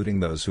and saluting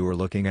those who were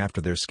looking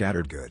after their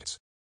scattered goods.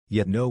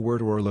 Yet no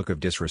word or look of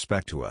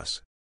disrespect to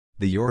us.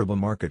 The Yoruba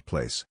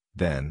marketplace,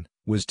 then,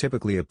 was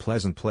typically a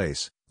pleasant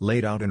place,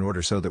 laid out in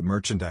order so that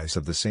merchandise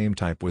of the same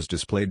type was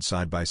displayed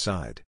side by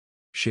side.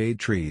 Shade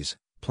trees,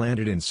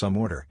 planted in some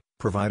order,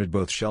 provided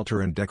both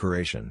shelter and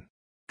decoration.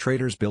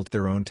 Traders built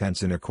their own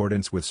tents in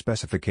accordance with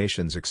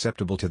specifications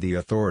acceptable to the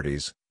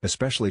authorities,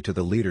 especially to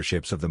the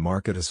leaderships of the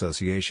market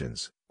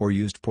associations, or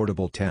used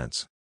portable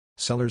tents.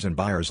 Sellers and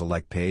buyers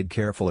alike paid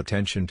careful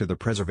attention to the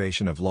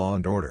preservation of law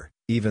and order,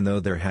 even though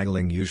their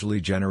haggling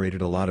usually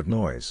generated a lot of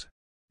noise.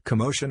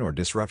 Commotion or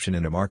disruption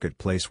in a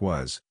marketplace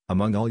was,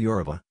 among all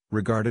Yoruba,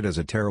 regarded as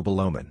a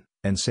terrible omen,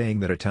 and saying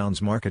that a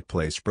town's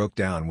marketplace broke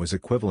down was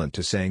equivalent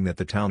to saying that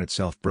the town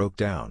itself broke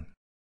down.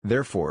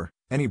 Therefore,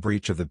 any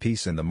breach of the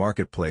peace in the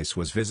marketplace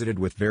was visited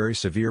with very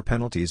severe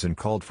penalties and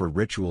called for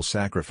ritual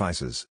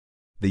sacrifices.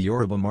 The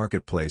Yoruba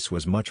marketplace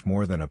was much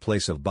more than a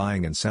place of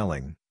buying and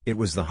selling. It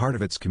was the heart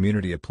of its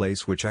community, a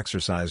place which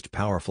exercised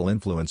powerful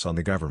influence on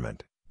the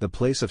government, the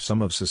place of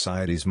some of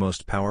society's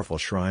most powerful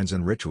shrines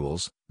and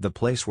rituals, the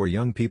place where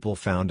young people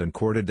found and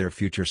courted their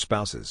future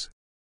spouses.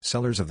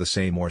 Sellers of the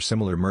same or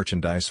similar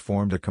merchandise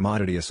formed a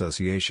commodity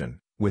association,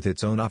 with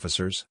its own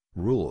officers,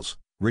 rules,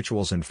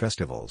 rituals and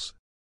festivals.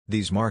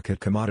 These market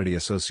commodity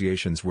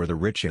associations were the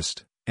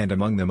richest, and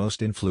among the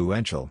most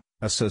influential,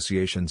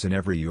 associations in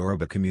every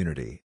Yoruba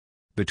community.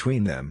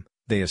 Between them,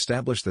 they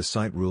established the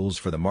site rules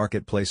for the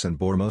marketplace and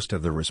bore most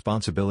of the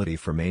responsibility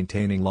for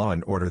maintaining law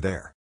and order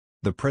there.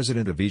 The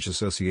president of each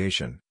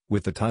association,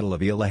 with the title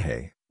of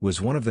Ile-Ife,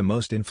 was one of the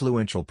most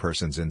influential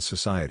persons in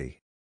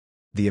society.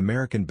 The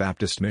American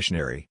Baptist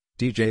missionary,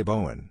 D.J.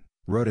 Bowen,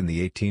 wrote in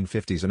the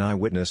 1850s an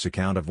eyewitness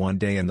account of one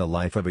day in the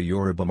life of a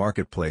Yoruba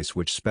marketplace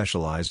which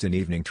specialized in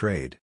evening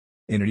trade.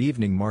 In an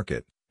evening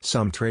market,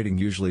 some trading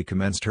usually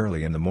commenced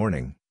early in the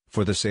morning,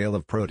 for the sale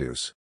of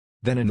produce.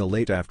 Then in the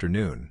late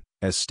afternoon,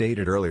 as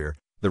stated earlier,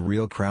 the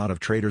real crowd of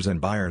traders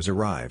and buyers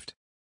arrived.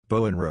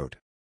 Bowen wrote,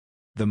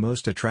 "The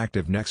most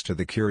attractive next to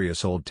the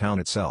curious old town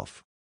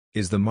itself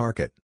is the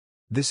market.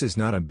 This is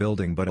not a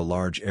building but a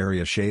large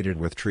area shaded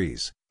with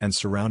trees, and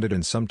surrounded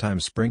and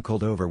sometimes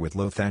sprinkled over with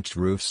low thatched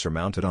roofs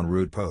surmounted on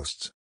rude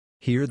posts.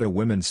 Here the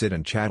women sit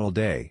and chat all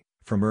day,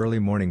 from early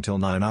morning till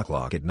 9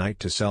 o'clock at night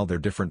to sell their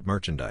different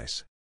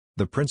merchandise.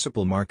 The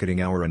principal marketing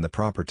hour and the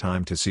proper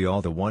time to see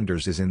all the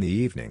wonders is in the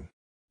evening.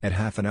 At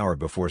half an hour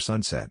before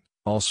sunset,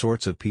 all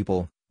sorts of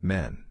people,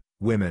 men,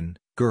 women,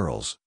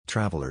 girls,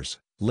 travelers,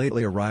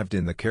 lately arrived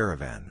in the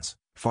caravans,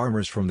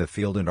 farmers from the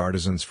field and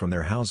artisans from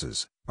their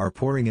houses, are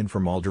pouring in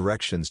from all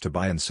directions to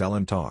buy and sell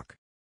and talk.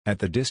 At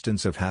the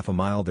distance of half a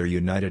mile their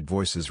united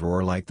voices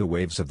roar like the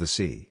waves of the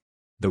sea.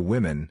 The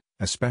women,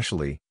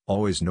 especially,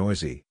 always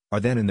noisy, are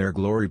then in their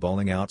glory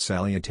bawling out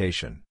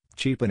salutation,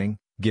 cheapening,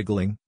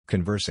 giggling,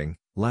 conversing,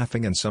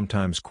 laughing and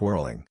sometimes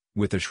quarreling,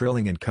 with a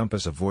shrilling and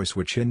compass of voice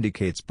which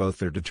indicates both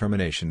their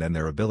determination and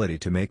their ability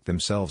to make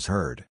themselves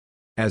heard.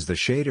 As the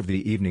shade of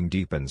the evening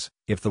deepens,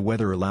 if the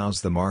weather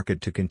allows the market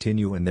to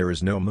continue and there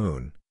is no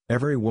moon,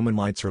 every woman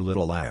lights her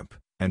little lamp,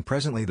 and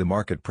presently the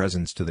market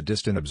presents to the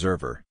distant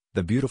observer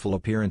the beautiful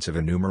appearance of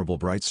innumerable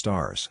bright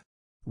stars.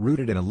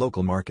 Rooted in a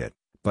local market,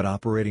 but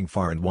operating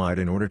far and wide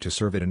in order to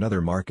serve it in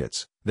other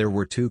markets, there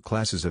were two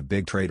classes of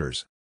big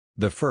traders.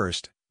 The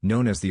first,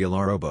 known as the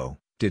Ilarobo,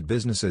 did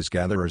business as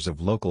gatherers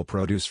of local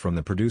produce from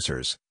the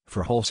producers,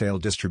 for wholesale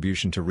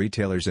distribution to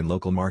retailers in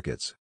local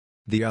markets.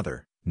 The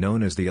other,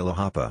 known as the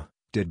Ile-Ife,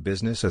 did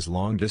business as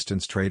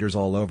long-distance traders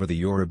all over the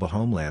Yoruba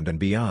homeland and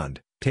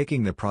beyond,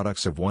 taking the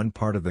products of one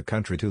part of the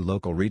country to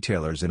local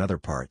retailers in other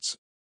parts.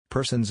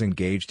 Persons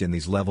engaged in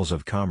these levels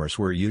of commerce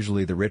were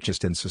usually the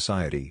richest in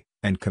society,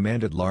 and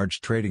commanded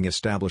large trading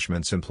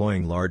establishments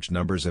employing large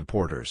numbers of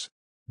porters.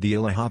 The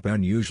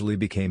Ile-Ife usually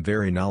became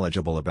very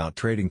knowledgeable about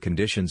trading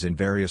conditions in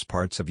various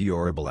parts of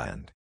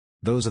Yorubaland.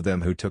 Those of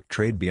them who took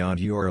trade beyond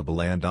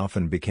Yorubaland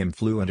often became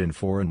fluent in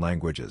foreign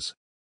languages.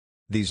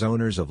 These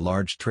owners of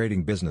large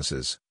trading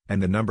businesses,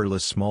 and the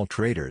numberless small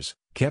traders,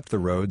 kept the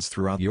roads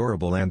throughout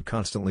Yorubaland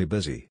constantly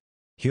busy.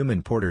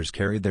 Human porters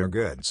carried their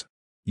goods.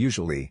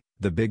 Usually,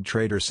 the big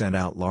trader sent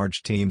out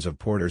large teams of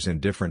porters in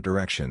different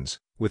directions,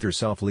 with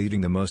herself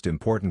leading the most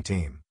important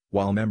team,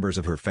 while members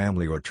of her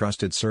family or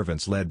trusted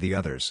servants led the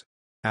others.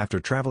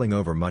 After traveling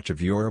over much of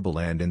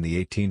Yorubaland in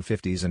the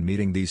 1850s and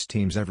meeting these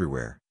teams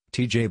everywhere,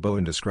 T.J.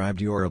 Bowen described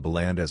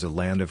Yorubaland as a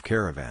land of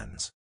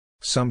caravans.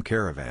 Some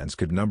caravans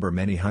could number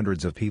many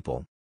hundreds of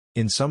people.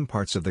 In some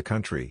parts of the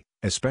country,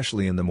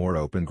 especially in the more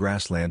open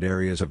grassland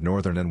areas of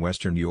northern and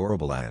western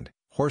Yorubaland,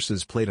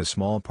 horses played a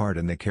small part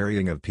in the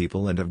carrying of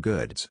people and of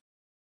goods.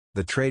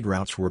 The trade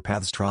routes were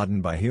paths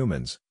trodden by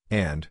humans,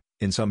 and,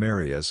 in some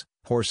areas,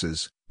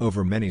 horses,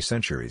 over many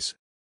centuries.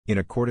 In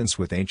accordance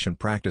with ancient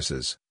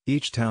practices,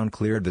 each town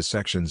cleared the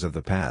sections of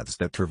the paths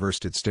that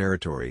traversed its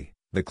territory,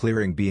 the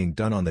clearing being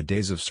done on the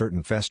days of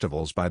certain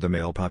festivals by the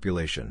male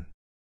population.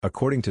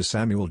 According to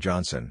Samuel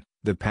Johnson,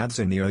 the paths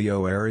in the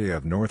Oyo area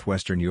of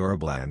northwestern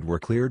Yorubaland were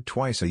cleared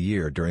twice a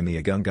year during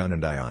the Egungun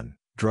and Ion,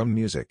 drum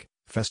music,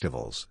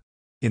 festivals.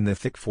 In the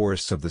thick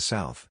forests of the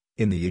south,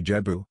 in the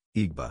Ijebu,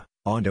 Igba,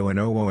 Ondo and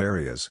Owo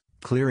areas,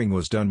 clearing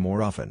was done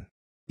more often.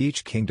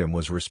 Each kingdom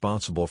was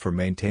responsible for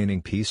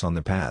maintaining peace on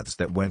the paths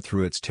that went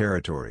through its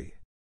territory.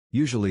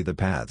 Usually the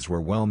paths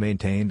were well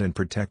maintained and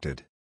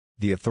protected.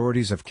 The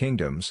authorities of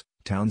kingdoms,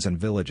 towns and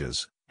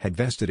villages, had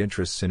vested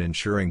interests in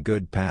ensuring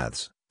good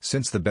paths,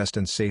 since the best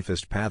and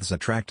safest paths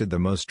attracted the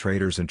most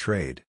traders and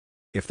trade.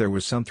 If there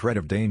was some threat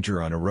of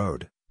danger on a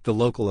road, the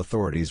local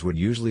authorities would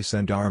usually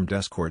send armed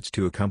escorts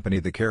to accompany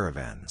the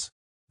caravans.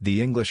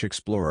 The English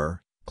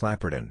explorer,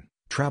 Clapperton,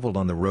 traveled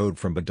on the road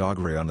from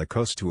Badagry on the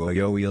coast to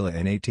Oyo-Ile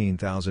in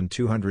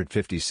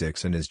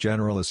 18,256 and his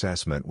general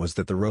assessment was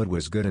that the road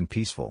was good and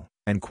peaceful,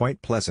 and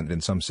quite pleasant in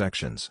some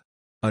sections.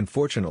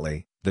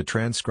 Unfortunately, the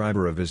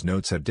transcriber of his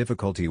notes had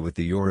difficulty with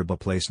the Yoruba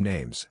place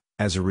names,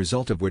 as a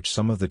result of which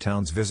some of the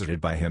towns visited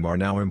by him are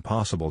now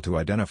impossible to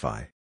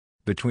identify.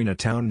 Between a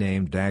town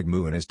named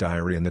Dagmu in his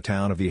diary and the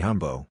town of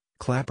Ihumbo,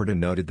 Clapperton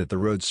noted that the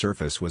road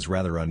surface was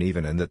rather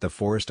uneven and that the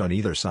forest on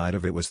either side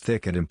of it was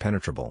thick and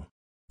impenetrable.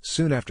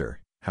 Soon after,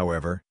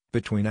 however,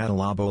 between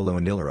Adalabolo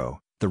and Ilaro,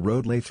 the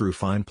road lay through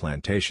fine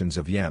plantations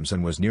of yams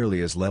and was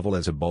nearly as level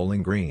as a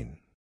bowling green.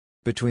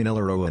 Between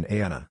Ilaro and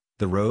Ayana,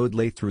 the road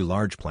lay through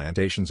large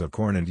plantations of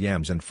corn and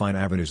yams and fine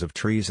avenues of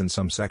trees in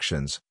some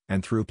sections,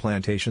 and through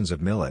plantations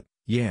of millet,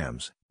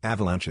 yams,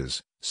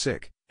 avalanches,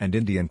 and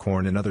Indian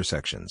corn in other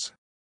sections.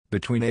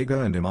 Between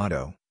Aga and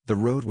Amato, the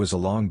road was a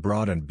long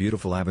broad and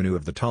beautiful avenue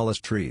of the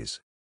tallest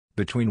trees.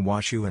 Between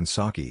Washu and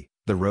Saki,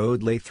 the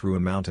road lay through a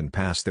mountain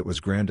pass that was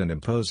grand and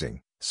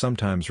imposing,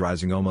 sometimes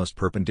rising almost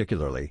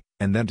perpendicularly,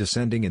 and then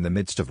descending in the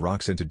midst of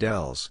rocks into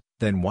dells,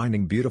 then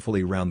winding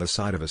beautifully round the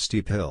side of a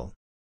steep hill.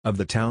 Of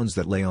the towns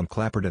that lay on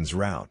Clapperton's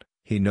route,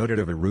 he noted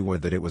of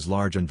Arua that it was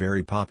large and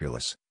very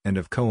populous, and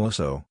of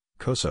Koso,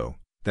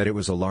 that it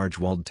was a large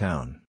walled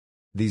town.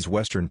 These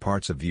western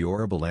parts of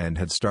Yorubaland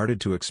had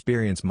started to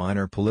experience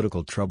minor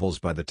political troubles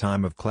by the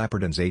time of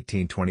Clapperton's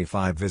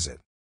 1825 visit.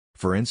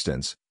 For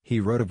instance, he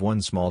wrote of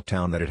one small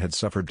town that it had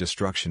suffered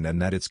destruction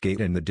and that its gate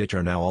and the ditch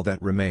are now all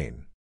that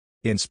remain.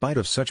 In spite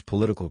of such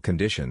political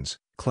conditions,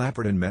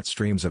 Clapperton met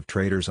streams of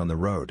traders on the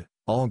road,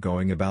 all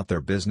going about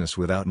their business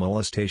without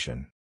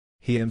molestation.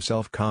 He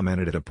himself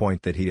commented at a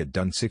point that he had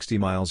done 60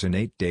 miles in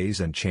 8 days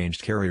and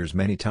changed carriers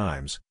many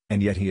times,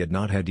 and yet he had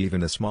not had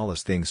even the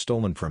smallest thing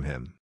stolen from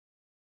him.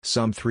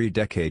 Some 3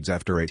 decades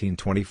after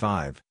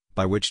 1825,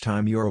 by which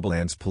time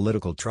Yorubaland's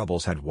political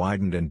troubles had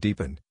widened and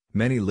deepened,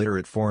 many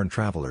literate foreign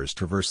travelers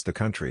traversed the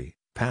country,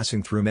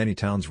 passing through many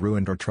towns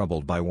ruined or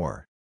troubled by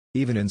war.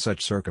 Even in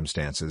such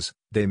circumstances,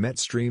 they met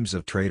streams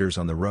of traders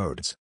on the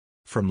roads.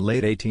 From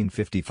late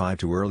 1855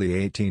 to early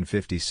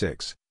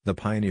 1856, the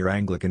pioneer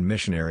Anglican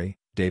missionary,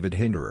 David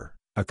Hinderer,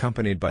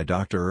 accompanied by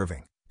Dr.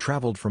 Irving,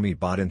 traveled from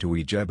Ibadan to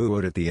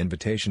Ijebu-Ode at the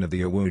invitation of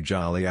the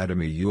Awujale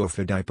Adami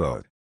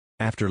Uofidaipo.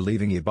 After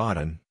leaving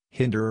Ibadan,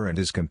 Hinderer and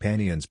his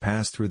companions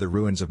passed through the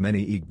ruins of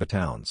many Igbo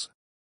towns.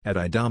 At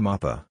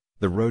Idamapa,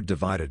 the road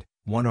divided,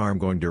 one arm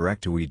going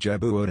direct to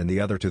Ijebu-Ode and the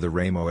other to the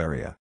Remo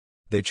area.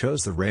 They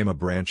chose the Remo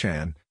branch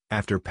and,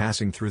 after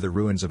passing through the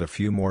ruins of a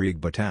few more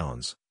Igbo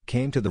towns,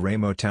 came to the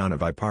Remo town of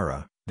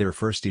Ipara, their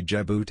first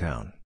Ijebu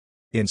town.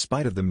 In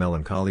spite of the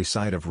melancholy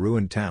sight of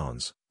ruined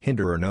towns,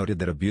 Hinderer noted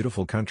that a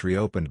beautiful country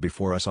opened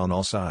before us on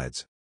all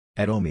sides.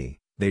 At Omi,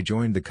 they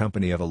joined the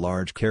company of a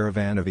large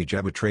caravan of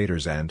Ijebu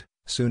traders and,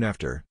 soon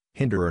after,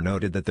 Hinderer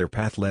noted that their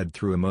path led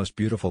through a most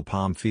beautiful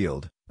palm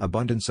field,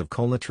 abundance of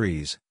kola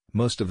trees,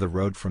 most of the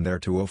road from there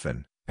to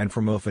Ofen, and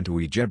from Ofen to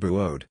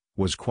Ijebu-Ode,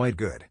 was quite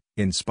good,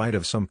 in spite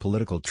of some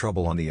political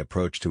trouble on the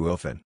approach to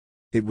Ofen.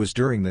 It was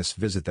during this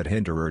visit that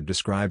Hinderer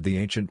described the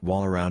ancient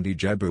wall around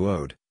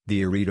Ijebu-Ode,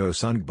 the Irido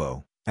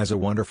Sungbo, as a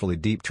wonderfully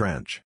deep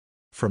trench.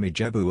 From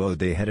Ijebu-Ode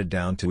they headed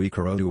down to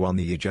Ikorodu on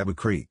the Ijebu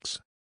Creeks.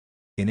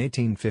 In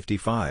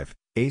 1855,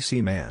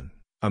 A.C. Mann,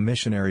 a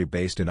missionary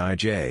based in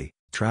IJ,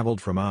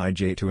 traveled from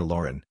IJ to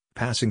Ilorin,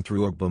 passing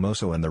through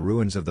Ogbomoso and the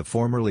ruins of the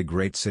formerly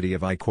great city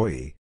of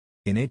Ikoyi.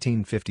 In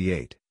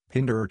 1858,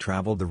 Hinderer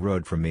traveled the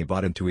road from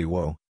Ibadan to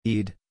Iwo,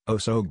 Ede,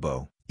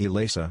 Osogbo,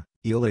 Ilesa,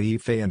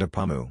 Ile-Ife and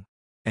Apamu.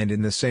 And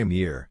in the same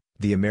year,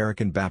 the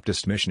American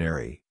Baptist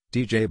missionary,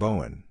 D.J.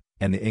 Bowen,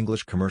 and the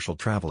English commercial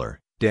traveler,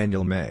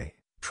 Daniel May,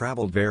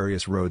 traveled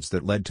various roads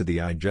that led to the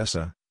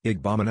Ijesa,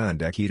 Igbamina and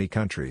Ekiti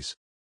countries.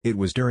 It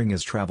was during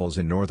his travels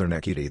in northern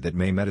Ekiti that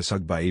May met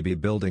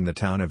Asugba building the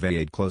town of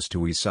Ayade close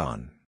to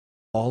Isan.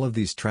 All of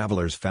these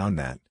travelers found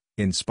that,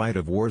 in spite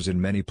of wars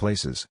in many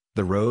places,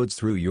 the roads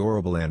through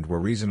Yorubaland were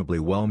reasonably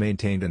well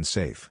maintained and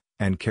safe,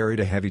 and carried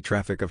a heavy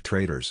traffic of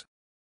traders.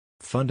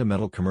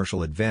 Fundamental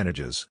commercial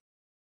advantages.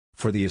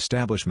 For the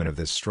establishment of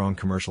this strong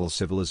commercial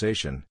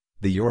civilization,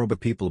 the Yoruba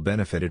people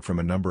benefited from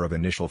a number of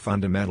initial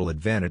fundamental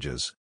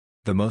advantages.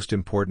 The most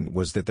important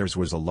was that theirs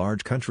was a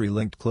large country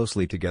linked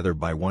closely together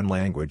by one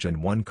language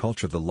and one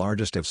culture, the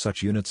largest of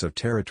such units of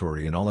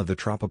territory in all of the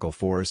tropical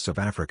forests of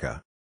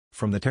Africa.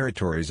 From the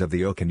territories of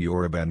the Okan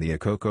Yoruba and the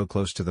Akoko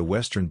close to the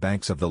western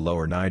banks of the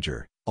lower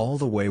Niger, all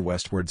the way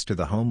westwards to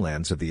the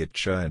homelands of the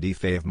Itcha and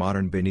Ife of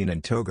modern Benin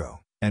and Togo,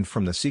 and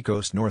from the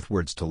seacoast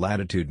northwards to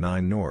latitude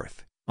 9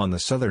 north, on the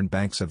southern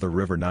banks of the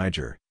river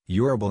Niger,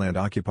 Yorubaland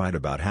occupied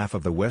about half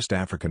of the West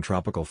African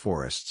tropical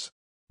forests.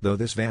 Though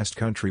this vast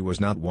country was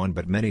not one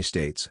but many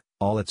states,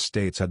 all its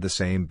states had the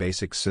same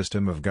basic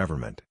system of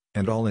government,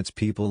 and all its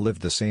people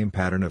lived the same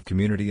pattern of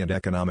community and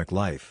economic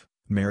life,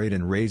 married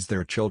and raised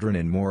their children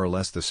in more or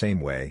less the same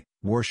way,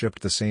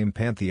 worshipped the same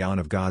pantheon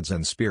of gods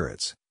and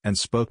spirits, and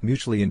spoke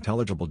mutually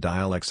intelligible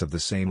dialects of the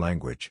same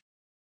language.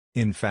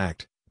 In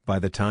fact, by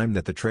the time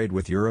that the trade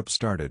with Europe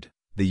started,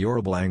 the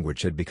Yoruba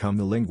language had become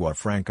the lingua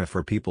franca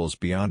for peoples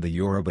beyond the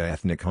Yoruba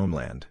ethnic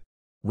homeland.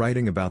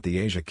 Writing about the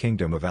Asia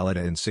Kingdom of Alida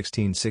in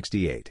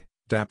 1668,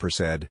 Dapper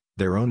said,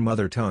 "Their own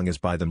mother tongue is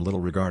by them little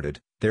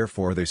regarded,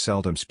 therefore they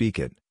seldom speak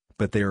it,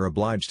 but they are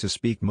obliged to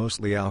speak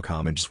mostly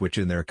Alcomages, which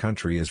in their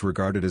country is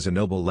regarded as a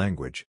noble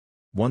language."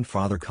 One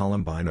Father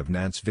Columbine of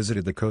Nantes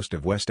visited the coast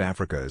of West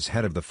Africa as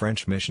head of the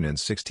French mission in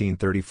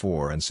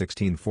 1634 and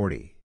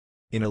 1640.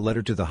 In a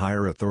letter to the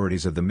higher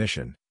authorities of the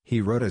mission,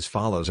 he wrote as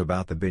follows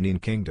about the Benin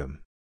Kingdom.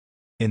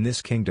 "In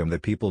this kingdom the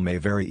people may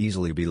very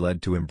easily be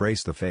led to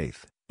embrace the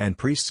faith, and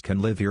priests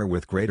can live here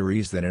with greater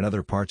ease than in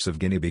other parts of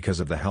Guinea because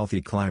of the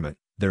healthy climate.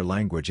 Their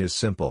language is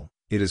simple,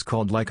 it is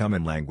called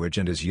Lycoman language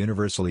and is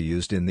universally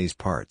used in these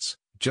parts,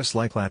 just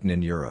like Latin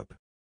in Europe.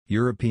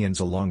 Europeans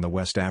along the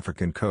West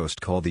African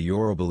coast call the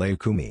Yoruba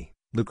Lukumi,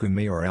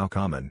 Lukumi or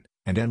Alcoman,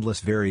 and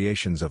endless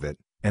variations of it,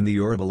 and the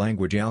Yoruba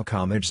language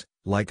Alcomages,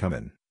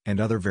 Lycoman,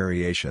 and other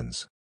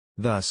variations.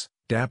 Thus,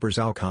 Dapper's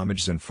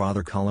Alcomages and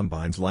Father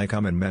Columbine's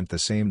Lycoman meant the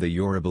same, the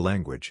Yoruba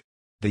language.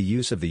 The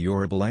use of the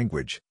Yoruba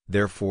language,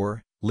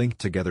 therefore, linked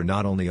together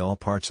not only all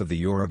parts of the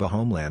Yoruba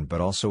homeland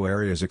but also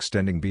areas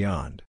extending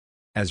beyond.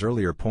 As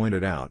earlier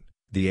pointed out,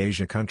 the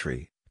Asia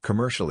country,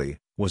 commercially,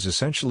 was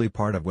essentially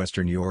part of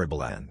western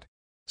Yorubaland.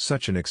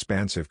 Such an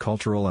expansive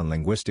cultural and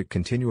linguistic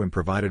continuum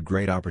provided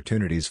great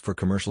opportunities for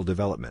commercial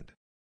development.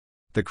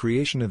 The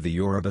creation of the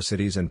Yoruba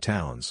cities and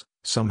towns,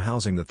 some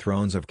housing the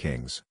thrones of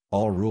kings,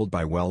 all ruled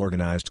by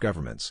well-organized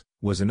governments,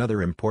 was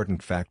another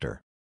important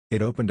factor.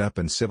 It opened up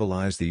and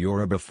civilized the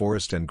Yoruba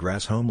forest and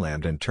grass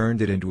homeland and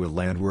turned it into a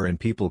land wherein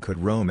people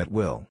could roam at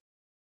will.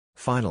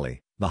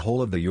 Finally, the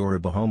whole of the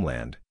Yoruba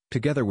homeland,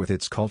 together with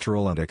its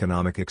cultural and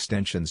economic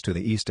extensions to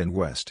the east and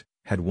west,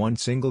 had one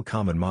single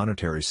common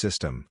monetary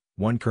system,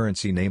 one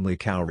currency, namely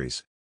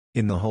cowries.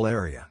 In the whole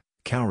area,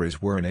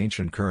 cowries were an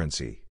ancient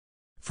currency.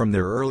 From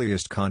their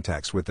earliest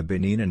contacts with the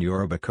Benin and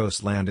Yoruba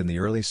coastland in the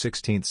early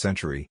 16th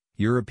century,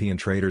 European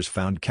traders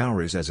found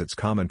cowries as its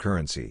common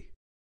currency.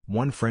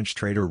 One French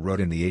trader wrote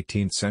in the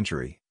 18th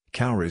century,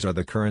 "Cowries are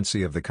the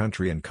currency of the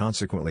country and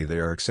consequently they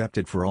are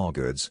accepted for all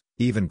goods,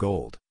 even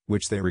gold,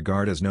 which they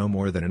regard as no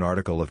more than an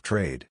article of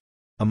trade.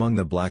 Among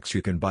the blacks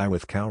you can buy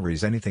with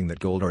cowries anything that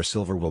gold or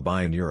silver will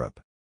buy in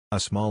Europe." A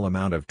small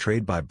amount of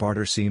trade by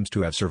barter seems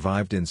to have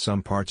survived in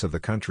some parts of the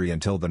country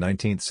until the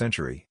 19th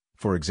century,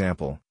 for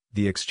example,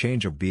 the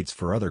exchange of beets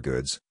for other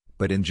goods,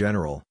 but in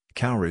general,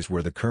 cowries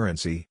were the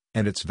currency,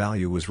 and its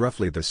value was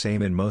roughly the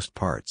same in most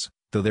parts,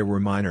 though there were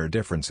minor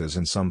differences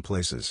in some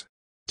places.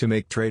 To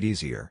make trade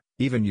easier,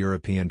 even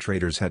European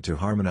traders had to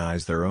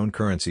harmonize their own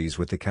currencies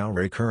with the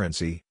cowrie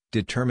currency,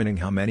 determining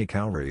how many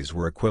cowries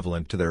were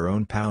equivalent to their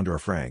own pound or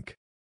franc.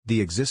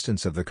 The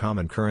existence of the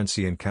common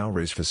currency and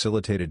cowries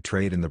facilitated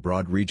trade in the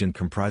broad region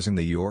comprising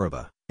the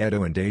Yoruba,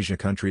 Edo and Asia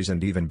countries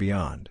and even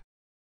beyond.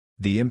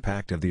 The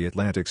impact of the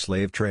Atlantic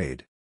slave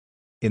trade.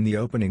 In the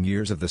opening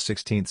years of the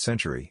 16th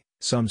century,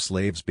 some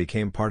slaves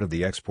became part of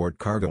the export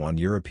cargo on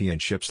European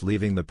ships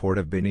leaving the port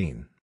of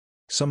Benin.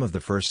 Some of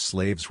the first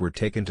slaves were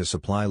taken to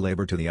supply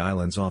labor to the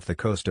islands off the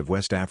coast of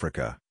West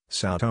Africa,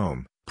 Sao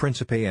Tome,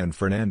 Principe and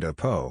Fernando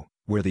Po,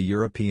 where the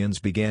Europeans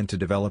began to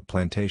develop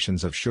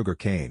plantations of sugar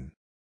cane.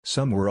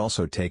 Some were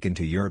also taken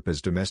to Europe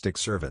as domestic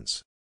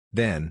servants.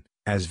 Then,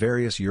 as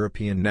various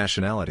European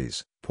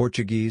nationalities,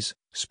 Portuguese,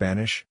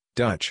 Spanish,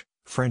 Dutch,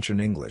 French and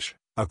English,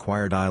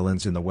 acquired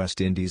islands in the West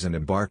Indies and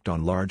embarked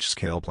on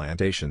large-scale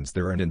plantations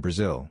there and in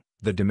Brazil,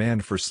 the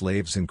demand for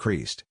slaves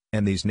increased,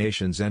 and these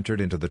nations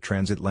entered into the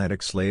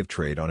transatlantic slave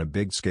trade on a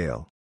big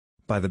scale.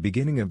 By the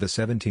beginning of the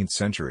 17th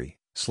century,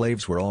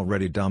 slaves were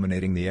already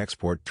dominating the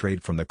export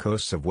trade from the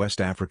coasts of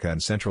West Africa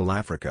and Central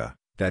Africa,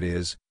 that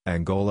is,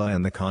 Angola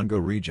and the Congo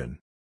region.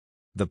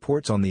 The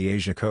ports on the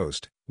Asia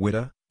coast,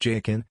 Wida,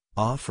 Jakin,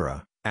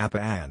 Afra,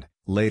 Apa and,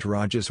 late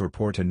Rajas or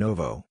Porto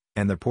Novo,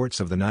 and the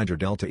ports of the Niger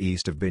Delta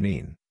east of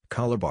Benin,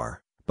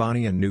 Calabar,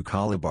 Bani and New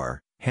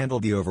Calabar,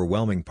 handled the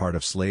overwhelming part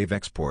of slave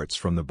exports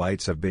from the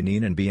Bights of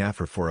Benin and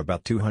Biafra for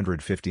about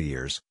 250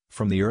 years,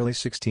 from the early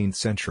 16th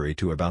century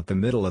to about the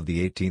middle of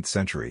the 18th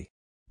century.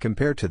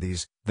 Compared to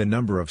these, the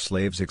number of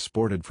slaves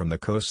exported from the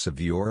coasts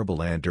of Yoruba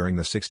land during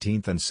the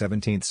 16th and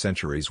 17th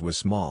centuries was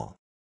small.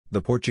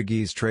 The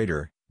Portuguese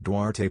trader,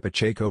 Duarte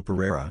Pacheco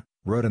Pereira,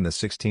 wrote in the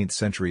 16th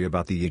century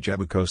about the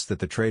Ijebu coast that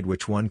the trade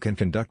which one can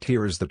conduct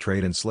here is the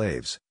trade in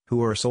slaves,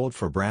 who are sold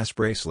for brass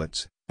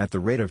bracelets, at the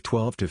rate of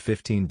 12 to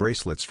 15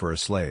 bracelets for a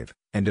slave,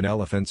 and in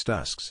elephants'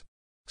 tusks.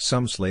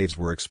 Some slaves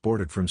were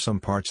exported from some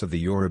parts of the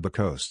Yoruba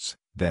coasts,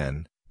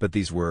 then, but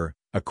these were,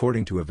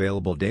 according to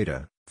available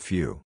data,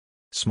 few.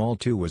 Small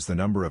too was the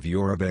number of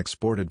Yoruba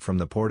exported from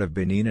the port of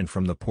Benin and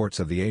from the ports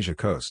of the Asia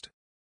coast.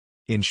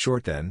 In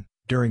short then,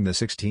 during the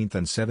 16th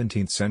and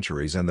 17th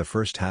centuries and the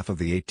first half of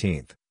the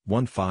 18th,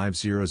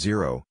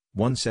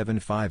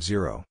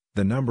 1500-1750,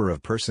 the number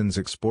of persons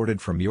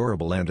exported from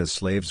Yoruba land as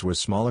slaves was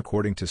small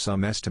according to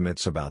some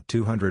estimates about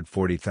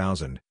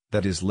 240,000,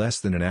 that is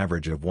less than an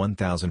average of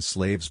 1,000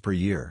 slaves per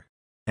year.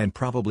 And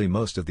probably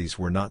most of these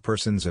were not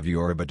persons of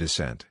Yoruba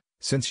descent,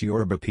 since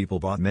Yoruba people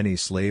bought many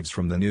slaves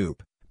from the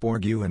Nupe,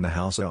 Borgu and the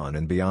Hausa on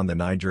and beyond the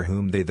Niger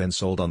whom they then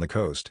sold on the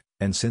coast,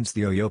 and since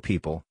the Oyo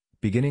people,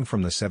 beginning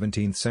from the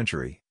 17th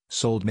century,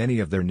 sold many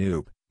of their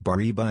Nupe,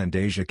 Bariba and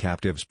Asia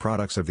captives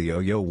products of the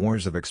Oyo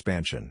Wars of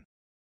Expansion.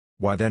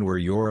 Why then were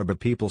Yoruba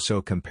people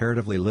so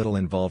comparatively little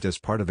involved as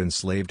part of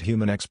enslaved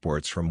human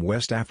exports from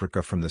West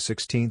Africa from the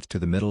 16th to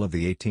the middle of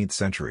the 18th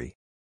century?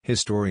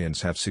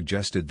 Historians have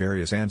suggested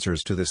various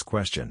answers to this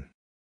question.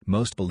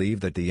 Most believe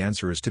that the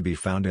answer is to be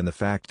found in the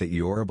fact that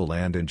Yoruba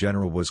land in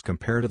general was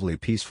comparatively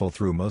peaceful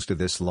through most of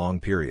this long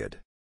period.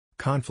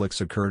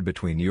 Conflicts occurred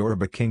between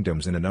Yoruba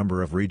kingdoms in a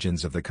number of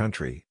regions of the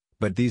country,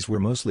 but these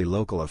were mostly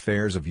local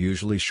affairs of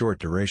usually short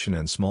duration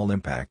and small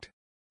impact.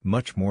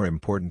 Much more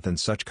important than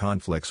such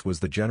conflicts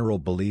was the general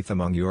belief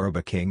among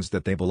Yoruba kings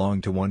that they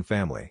belonged to one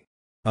family.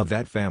 Of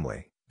that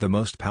family, the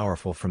most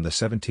powerful from the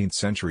 17th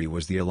century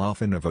was the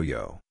Ile-Ife of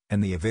Oyo,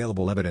 and the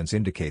available evidence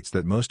indicates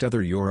that most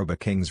other Yoruba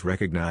kings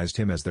recognized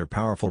him as their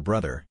powerful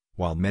brother,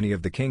 while many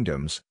of the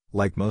kingdoms,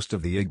 like most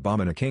of the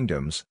Igbamina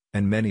kingdoms,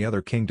 and many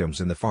other kingdoms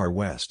in the far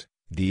west,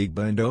 the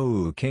Igba and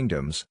Owu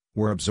kingdoms,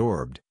 were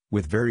absorbed,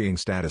 with varying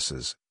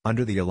statuses,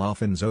 under the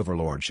Ile-Ife's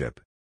overlordship.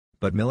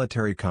 But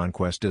military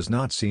conquest does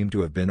not seem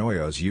to have been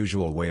Oyo's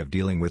usual way of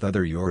dealing with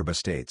other Yoruba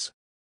states.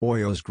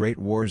 Oyo's great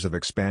wars of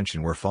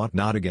expansion were fought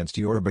not against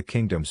Yoruba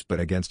kingdoms but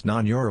against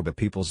non-Yoruba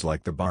peoples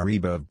like the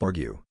Bariba of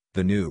Borgu,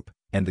 the Nupe,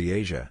 and the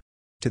Asia.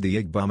 To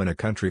the Igbamina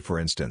country for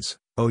instance,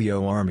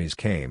 Oyo armies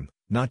came,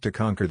 not to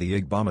conquer the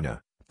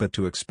Igbamina, but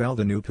to expel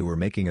the Nupe who were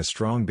making a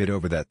strong bid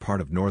over that part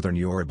of northern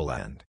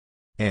Yorubaland.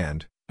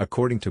 And,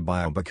 according to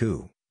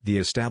Biobaku, the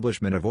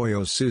establishment of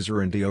Oyo's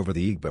suzerainty over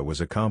the Igba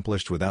was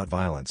accomplished without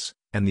violence,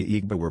 and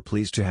the Igba were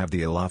pleased to have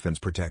the Ile-Ife's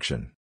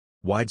protection.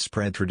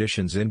 Widespread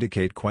traditions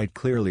indicate quite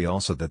clearly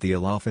also that the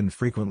Ile-Ife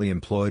frequently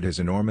employed his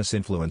enormous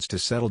influence to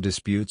settle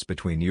disputes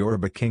between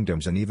Yoruba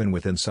kingdoms and even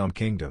within some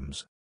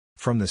kingdoms.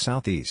 From the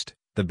southeast,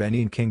 the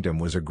Benin kingdom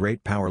was a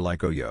great power like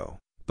Oyo,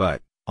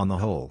 but, on the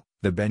whole,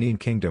 the Benin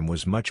kingdom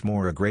was much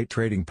more a great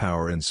trading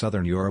power in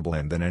southern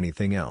Yorubaland than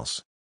anything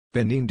else.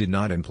 Benin did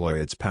not employ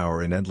its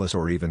power in endless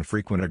or even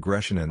frequent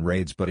aggression and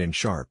raids but in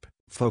sharp,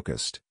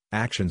 focused,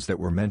 actions that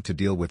were meant to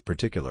deal with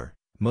particular,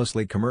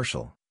 mostly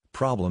commercial,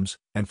 problems,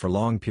 and for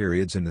long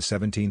periods in the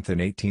 17th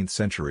and 18th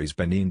centuries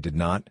Benin did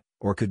not,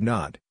 or could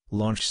not,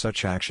 launch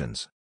such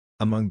actions.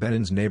 Among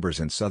Benin's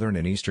neighbors in southern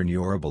and eastern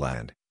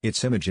Yorubaland,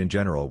 its image in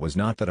general was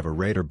not that of a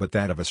raider but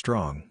that of a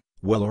strong,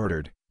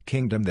 well-ordered,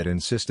 kingdom that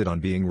insisted on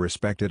being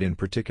respected, in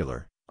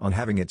particular, on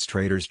having its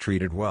traders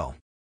treated well.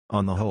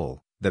 On the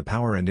whole, the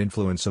power and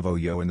influence of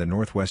Oyo in the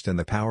northwest and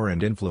the power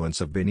and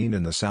influence of Benin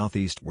in the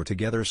southeast were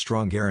together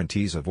strong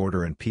guarantees of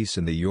order and peace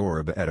in the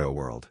Yoruba-Edo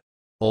world.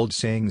 Old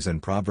sayings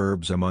and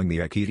proverbs among the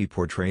Akiti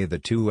portray the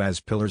two as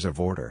pillars of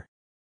order.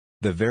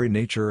 The very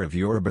nature of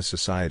Yoruba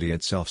society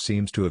itself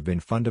seems to have been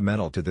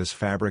fundamental to this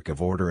fabric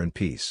of order and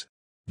peace.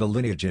 The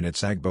lineage in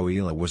its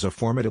Agbo-Ila was a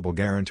formidable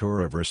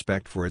guarantor of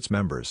respect for its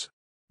members.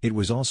 It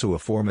was also a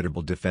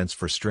formidable defense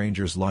for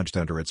strangers lodged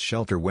under its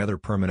shelter, whether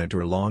permanent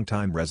or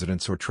long-time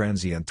residents or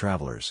transient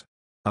travelers.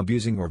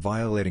 Abusing or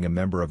violating a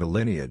member of a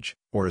lineage,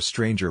 or a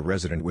stranger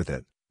resident with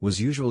it,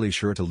 was usually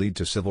sure to lead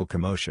to civil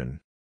commotion.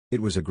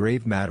 It was a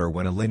grave matter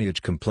when a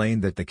lineage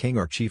complained that the king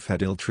or chief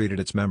had ill-treated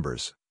its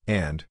members,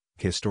 and,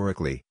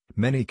 historically,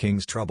 many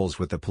kings' troubles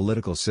with the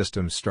political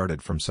system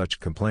started from such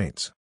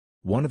complaints.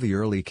 One of the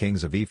early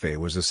kings of Ife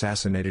was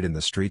assassinated in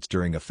the streets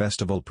during a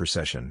festival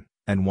procession,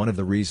 and one of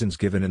the reasons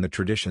given in the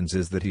traditions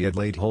is that he had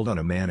laid hold on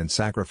a man and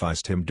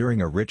sacrificed him during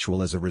a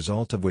ritual, as a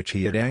result of which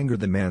he had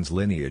angered the man's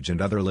lineage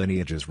and other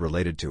lineages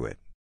related to it.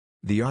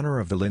 The honor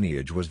of the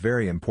lineage was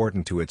very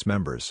important to its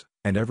members,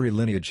 and every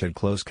lineage had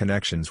close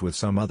connections with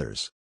some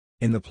others.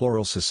 In the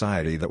plural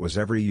society that was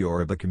every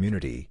Yoruba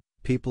community,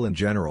 people in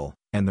general,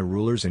 and the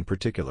rulers in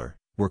particular,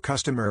 were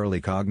customarily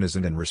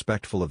cognizant and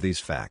respectful of these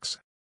facts.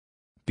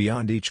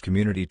 Beyond each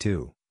community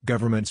too,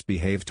 governments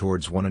behaved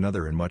towards one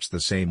another in much the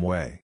same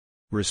way.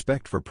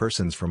 Respect for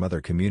persons from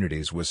other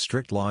communities was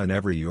strict law in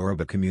every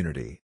Yoruba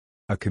community.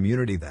 A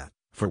community that,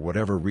 for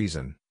whatever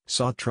reason,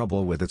 sought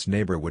trouble with its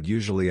neighbor would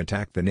usually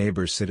attack the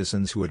neighbor's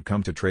citizens who had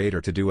come to trade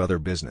or to do other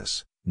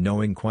business,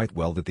 knowing quite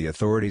well that the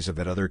authorities of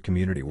that other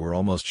community were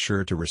almost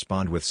sure to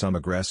respond with some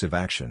aggressive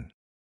action.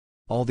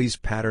 All these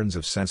patterns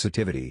of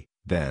sensitivity,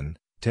 then,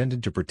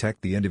 tended to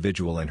protect the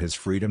individual and his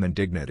freedom and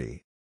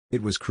dignity.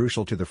 It was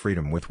crucial to the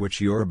freedom with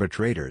which Yoruba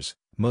traders,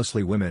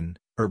 mostly women,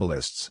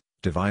 herbalists,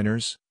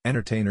 diviners,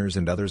 entertainers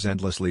and others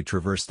endlessly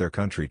traversed their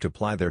country to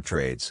ply their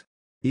trades.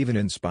 Even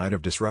in spite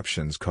of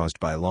disruptions caused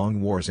by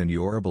long wars in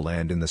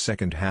Yorubaland in the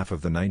second half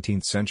of the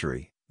 19th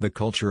century, the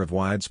culture of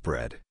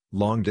widespread,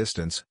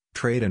 long-distance,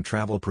 trade and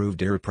travel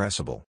proved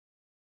irrepressible.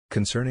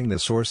 Concerning the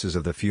sources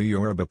of the few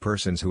Yoruba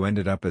persons who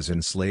ended up as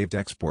enslaved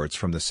exports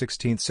from the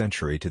 16th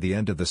century to the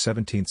end of the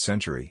 17th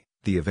century,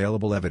 the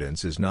available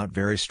evidence is not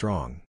very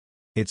strong.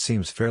 It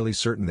seems fairly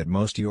certain that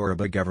most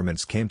Yoruba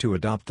governments came to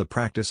adopt the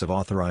practice of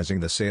authorizing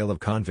the sale of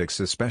convicts,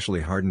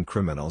 especially hardened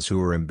criminals who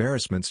were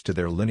embarrassments to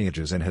their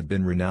lineages and had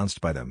been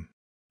renounced by them.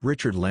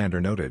 Richard Lander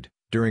noted,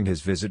 during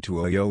his visit to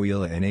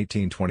Oyo-Ila in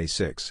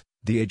 1826,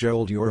 the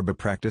age-old Yoruba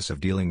practice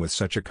of dealing with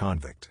such a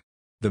convict.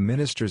 The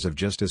ministers of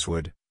justice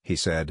would, he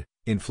said,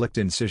 inflict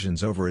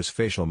incisions over his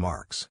facial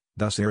marks,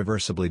 thus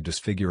irreversibly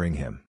disfiguring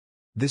him.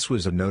 This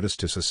was a notice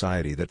to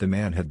society that the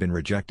man had been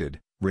rejected,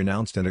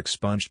 renounced and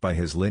expunged by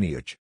his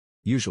lineage.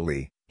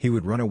 Usually, he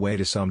would run away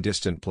to some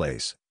distant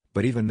place,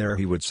 but even there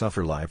he would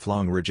suffer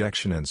lifelong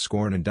rejection and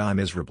scorn and die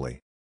miserably.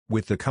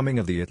 With the coming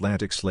of the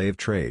Atlantic slave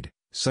trade,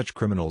 such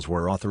criminals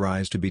were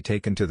authorized to be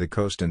taken to the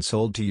coast and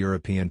sold to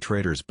European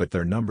traders, but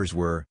their numbers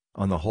were,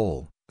 on the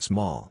whole,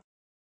 small.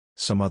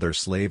 Some other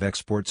slave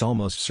exports,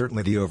 almost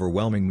certainly the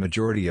overwhelming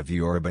majority of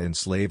Yoruba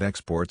slave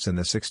exports in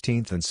the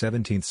 16th and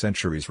 17th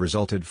centuries,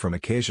 resulted from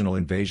occasional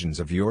invasions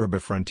of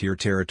Yoruba frontier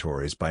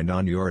territories by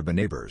non-Yoruba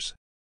neighbors.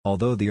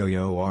 Although the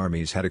Oyo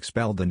armies had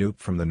expelled the Nupe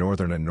from the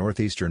northern and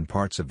northeastern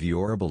parts of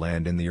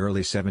Yorubaland in the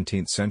early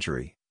 17th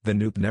century, the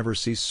Nupe never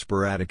ceased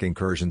sporadic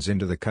incursions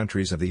into the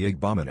countries of the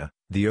Igbamina,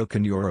 the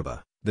Okan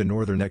Yoruba, the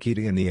northern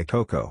Ekiti and the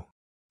Akoko.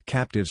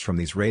 Captives from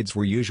these raids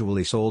were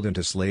usually sold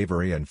into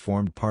slavery and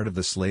formed part of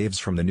the slaves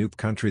from the Nupe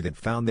country that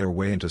found their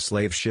way into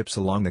slave ships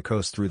along the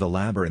coast through the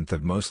labyrinth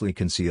of mostly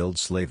concealed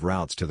slave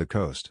routes to the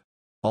coast.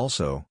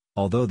 Also,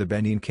 although the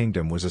Benin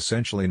Kingdom was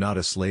essentially not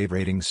a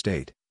slave-raiding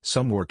state,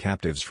 some war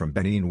captives from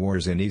Benin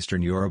wars in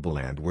eastern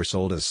Yorubaland were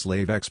sold as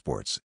slave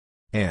exports.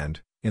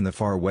 And, in the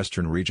far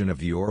western region of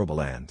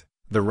Yorubaland,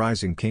 The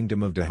rising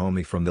kingdom of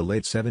Dahomey from the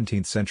late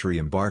 17th century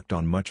embarked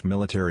on much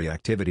military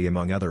activity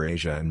among other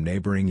Asia and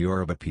neighboring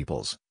Yoruba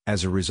peoples,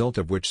 as a result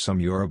of which some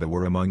Yoruba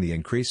were among the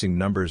increasing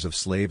numbers of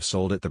slaves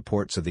sold at the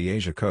ports of the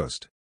Asia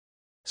coast.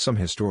 Some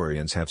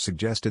historians have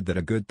suggested that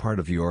a good part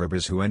of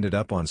Yorubas who ended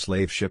up on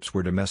slave ships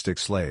were domestic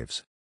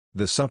slaves.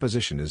 The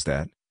supposition is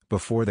that,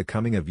 before the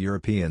coming of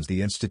Europeans,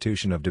 the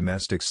institution of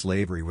domestic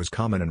slavery was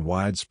common and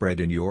widespread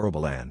in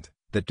Yorubaland,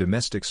 that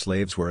domestic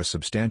slaves were a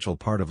substantial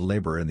part of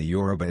labor in the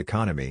Yoruba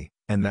economy,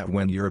 and that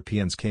when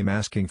Europeans came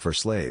asking for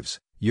slaves,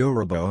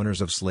 Yoruba owners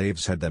of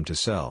slaves had them to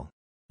sell.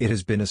 It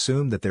has been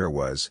assumed that there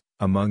was,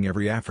 among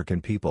every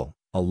African people,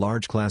 a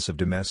large class of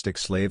domestic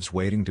slaves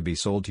waiting to be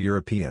sold to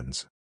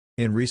Europeans.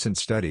 In recent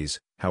studies,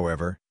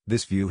 however,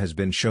 this view has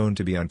been shown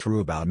to be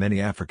untrue about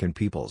many African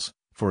peoples.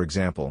 For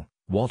example,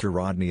 Walter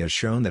Rodney has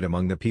shown that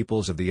among the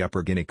peoples of the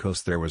Upper Guinea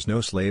coast there was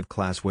no slave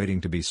class waiting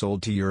to be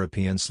sold to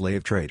European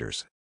slave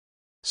traders.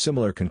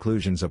 Similar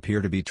conclusions appear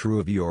to be true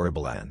of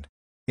Yorubaland.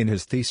 In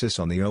his thesis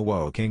on the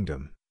Owo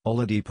Kingdom,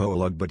 Oladipo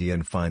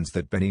Olugbadian finds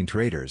that Benin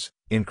traders,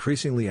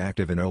 increasingly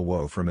active in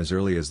Owo from as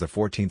early as the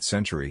 14th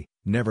century,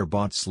 never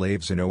bought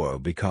slaves in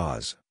Owo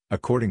because,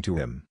 according to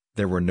him,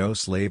 there were no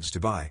slaves to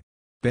buy.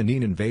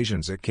 Benin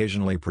invasions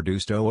occasionally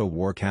produced Owo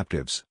war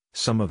captives,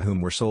 some of whom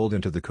were sold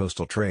into the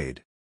coastal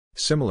trade.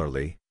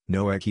 Similarly,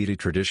 no Ekiti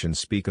traditions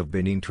speak of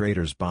Benin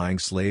traders buying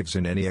slaves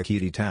in any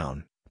Ekiti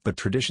town, but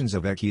traditions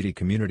of Ekiti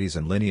communities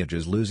and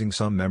lineages losing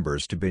some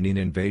members to Benin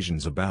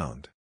invasions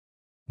abound.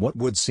 What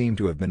would seem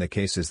to have been the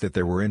case is that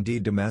there were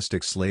indeed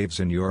domestic slaves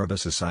in Yoruba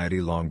society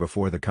long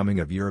before the coming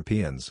of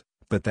Europeans,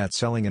 but that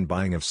selling and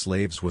buying of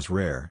slaves was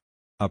rare.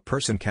 A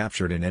person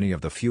captured in any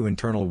of the few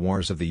internal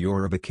wars of the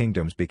Yoruba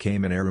kingdoms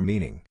became an Eru,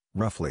 meaning,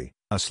 roughly,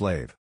 a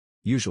slave.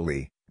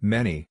 Usually,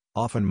 many,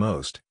 often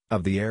most,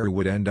 of the Eru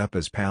would end up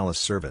as palace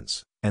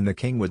servants, and the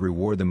king would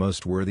reward the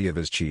most worthy of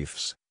his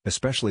chiefs,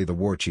 especially the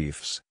war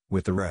chiefs,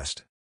 with the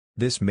rest.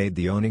 This made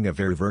the owning of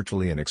Eru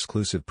virtually an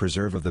exclusive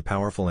preserve of the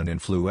powerful and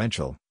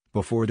influential,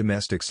 before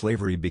domestic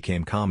slavery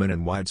became common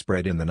and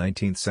widespread in the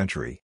 19th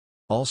century.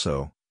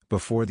 Also,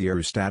 before the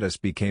Eru status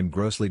became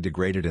grossly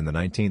degraded in the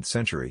 19th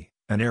century,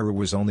 an Eru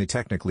was only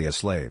technically a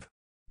slave.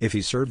 If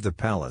he served the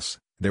palace,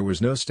 there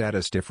was no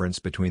status difference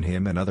between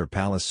him and other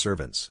palace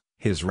servants.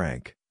 His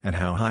rank, and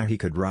how high he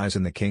could rise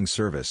in the king's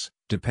service,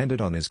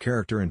 depended on his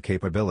character and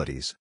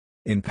capabilities.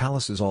 In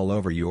palaces all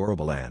over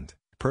Yorubaland,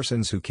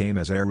 persons who came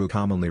as Eru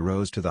commonly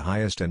rose to the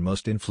highest and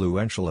most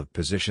influential of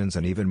positions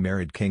and even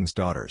married king's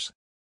daughters.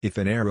 If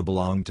an Eru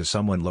belonged to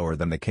someone lower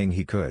than the king,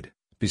 he could,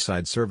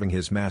 besides serving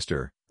his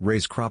master,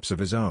 raise crops of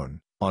his own,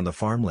 on the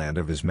farmland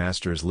of his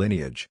master's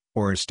lineage,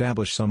 or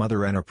establish some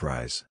other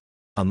enterprise.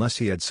 Unless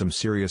he had some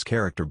serious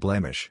character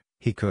blemish,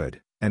 he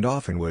could, and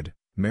often would,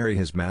 marry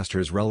his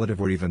master's relative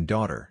or even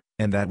daughter,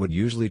 and that would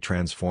usually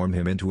transform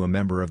him into a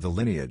member of the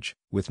lineage,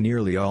 with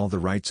nearly all the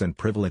rights and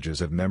privileges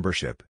of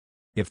membership.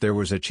 If there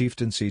was a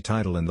chieftaincy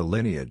title in the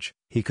lineage,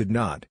 he could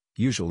not,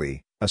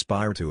 usually,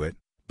 aspire to it,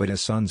 but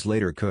his sons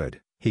later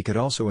could. He could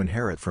also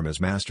inherit from his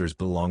master's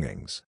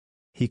belongings.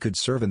 He could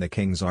serve in the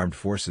king's armed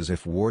forces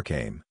if war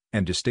came,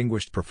 and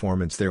distinguished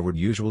performance there would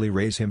usually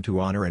raise him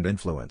to honor and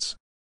influence.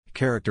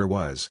 Character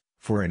was,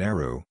 for an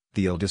Eru,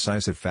 the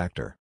decisive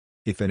factor.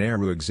 If an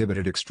Eru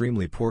exhibited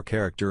extremely poor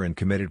character and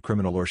committed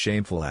criminal or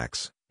shameful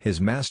acts, his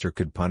master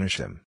could punish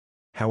him.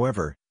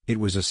 However,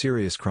 it was a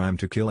serious crime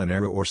to kill an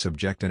Eru or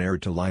subject an Eru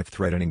to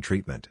life-threatening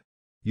treatment.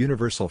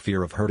 Universal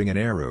fear of hurting an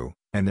Eru,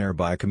 and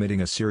thereby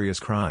committing a serious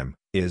crime,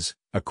 is,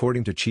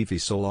 according to Chief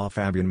Isola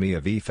Fabianmi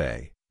of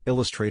Ife,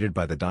 illustrated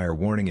by the dire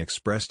warning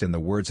expressed in the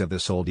words of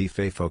this old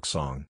Ife folk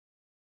song.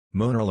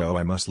 Monarlo,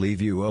 I must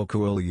leave you, O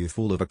Kuolo, you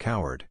fool of a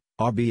coward,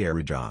 Abi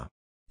Erija.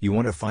 You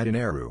want to fight an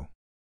Eru?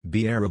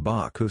 Be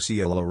Eraba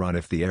Kusielo, run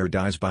if the Eru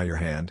dies by your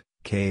hand,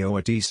 Ko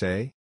Ati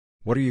say?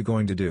 What are you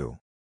going to do?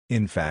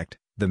 In fact,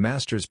 the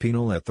master's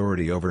penal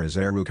authority over his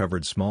Eru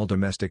covered small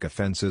domestic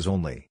offenses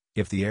only.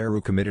 If the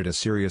Eru committed a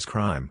serious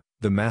crime,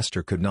 the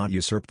master could not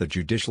usurp the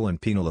judicial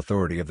and penal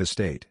authority of the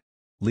state.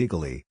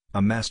 Legally,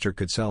 a master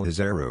could sell his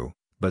Eru,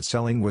 but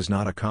selling was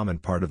not a common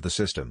part of the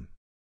system.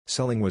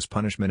 Selling was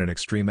punishment, an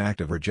extreme act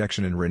of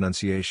rejection and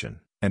renunciation,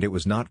 and it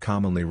was not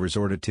commonly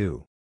resorted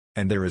to.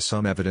 And there is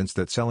some evidence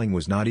that selling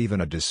was not even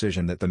a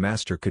decision that the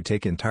master could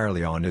take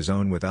entirely on his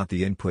own without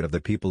the input of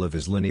the people of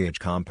his lineage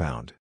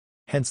compound.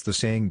 Hence the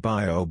saying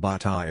Bio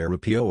Bata Eru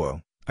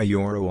Pio,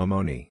 Ayoro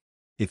Amoni.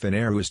 If an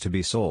Eru is to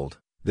be sold,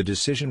 the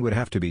decision would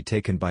have to be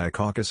taken by a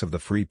caucus of the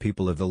free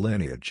people of the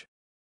lineage.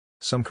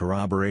 Some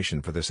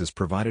corroboration for this is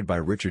provided by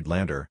Richard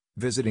Lander,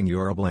 visiting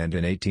Yorubaland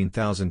in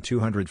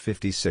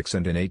 18,256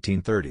 and in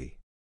 1830.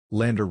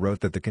 Lander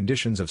wrote that the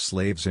conditions of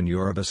slaves in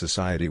Yoruba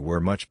society were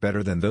much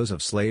better than those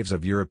of slaves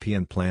of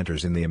European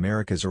planters in the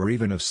Americas or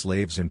even of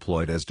slaves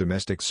employed as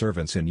domestic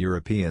servants in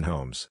European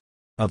homes.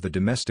 Of the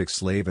domestic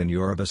slave in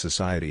Yoruba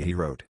society he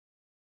wrote,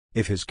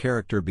 if his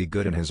character be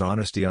good and his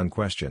honesty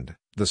unquestioned,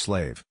 the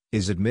slave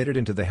is admitted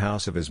into the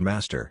house of his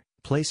master,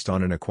 placed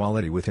on an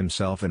equality with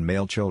himself and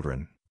male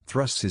children,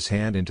 thrusts his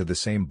hand into the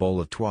same bowl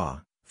of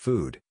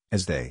food,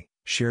 as they,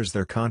 shares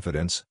their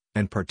confidence,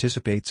 and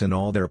participates in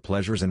all their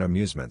pleasures and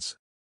amusements.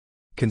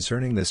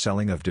 Concerning the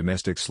selling of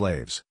domestic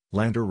slaves,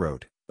 Lander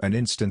wrote, "An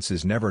instance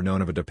is never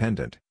known of a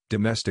dependent,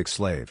 domestic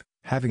slave,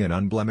 having an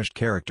unblemished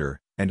character,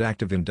 and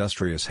active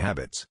industrious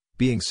habits,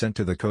 being sent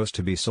to the coast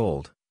to be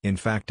sold. In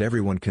fact,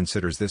 everyone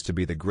considers this to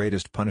be the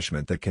greatest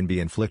punishment that can be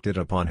inflicted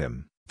upon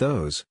him.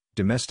 Those,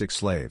 domestic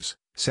slaves,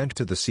 sent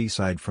to the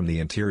seaside from the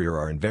interior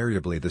are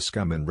invariably the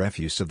scum and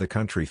refuse of the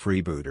country,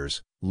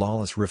 freebooters,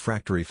 lawless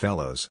refractory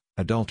fellows,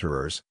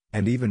 adulterers,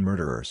 and even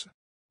murderers."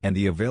 And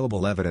the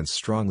available evidence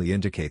strongly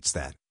indicates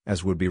that,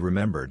 as would be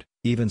remembered,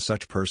 even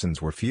such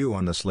persons were few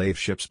on the slave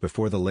ships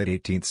before the late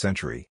 18th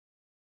century.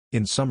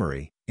 In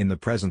summary, in the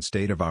present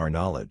state of our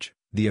knowledge,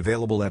 the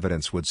available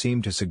evidence would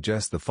seem to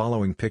suggest the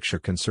following picture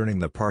concerning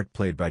the part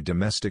played by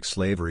domestic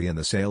slavery in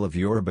the sale of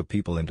Yoruba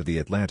people into the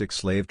Atlantic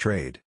slave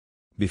trade.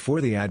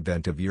 Before the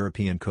advent of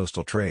European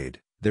coastal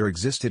trade, there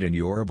existed in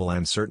Yoruba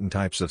land certain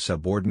types of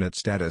subordinate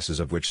statuses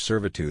of which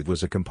servitude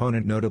was a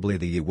component, notably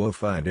the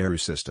Iwofa and Eru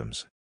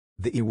systems.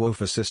 The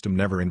Iwofa system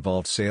never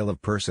involved sale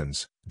of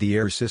persons, the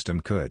Eru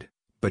system could,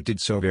 but did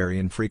so very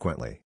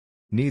infrequently.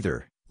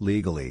 Neither,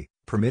 legally,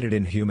 permitted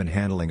inhuman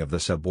handling of the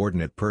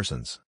subordinate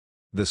persons.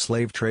 The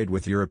slave trade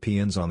with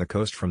Europeans on the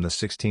coast from the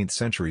 16th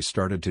century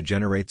started to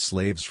generate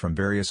slaves from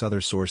various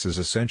other sources,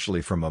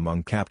 essentially from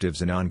among captives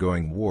in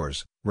ongoing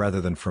wars, rather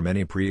than from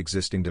any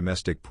pre-existing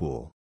domestic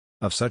pool.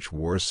 Of such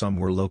wars, some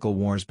were local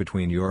wars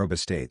between Yoruba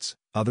states,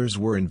 others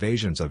were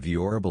invasions of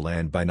Yoruba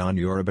land by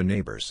non-Yoruba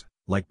neighbors,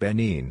 like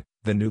Benin,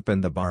 the Nupe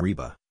and the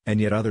Bariba,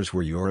 and yet others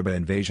were Yoruba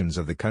invasions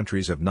of the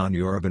countries of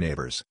non-Yoruba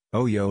neighbors,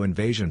 Oyo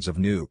invasions of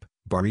Nupe,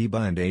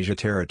 Bariba and Asia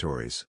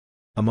territories.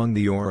 Among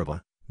the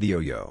Yoruba, the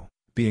Oyo,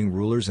 being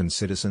rulers and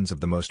citizens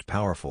of the most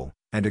powerful,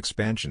 and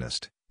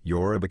expansionist,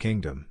 Yoruba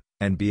kingdom,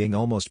 and being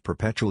almost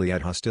perpetually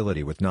at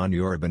hostility with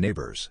non-Yoruba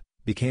neighbors,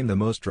 became the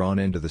most drawn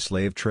into the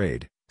slave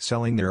trade,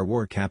 selling their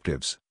war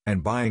captives,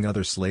 and buying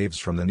other slaves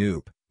from the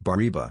Nupe,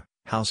 Bariba,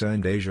 Hausa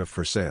and Asia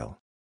for sale.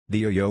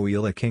 The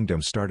Oyo-Ile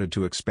kingdom started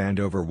to expand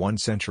over 1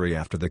 century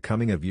after the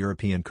coming of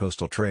European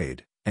coastal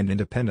trade, and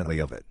independently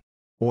of it.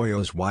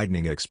 Oyo's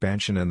widening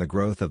expansion and the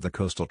growth of the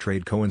coastal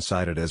trade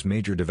coincided as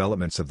major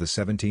developments of the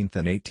 17th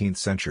and 18th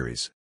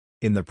centuries.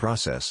 In the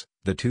process,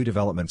 the two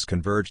developments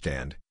converged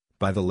and,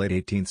 by the late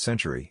 18th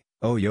century,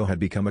 Oyo had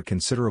become a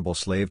considerable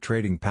slave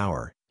trading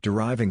power,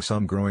 deriving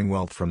some growing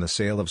wealth from the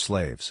sale of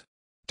slaves.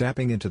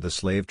 Tapping into the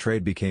slave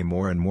trade became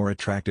more and more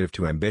attractive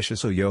to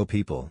ambitious Oyo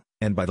people,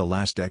 and by the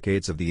last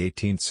decades of the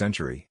 18th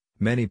century,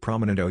 many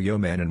prominent Oyo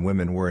men and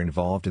women were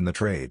involved in the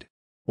trade.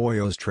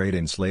 Oyo's trade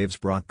in slaves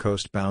brought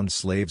coast-bound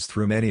slaves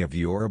through many of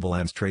Yoruba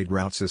land's trade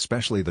routes,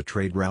 especially the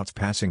trade routes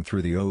passing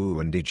through the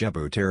Owu and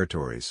Ijebu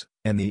territories,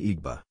 and the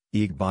Igba,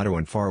 Igbodo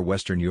and far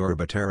western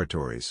Yoruba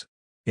territories.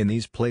 In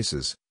these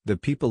places, the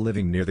people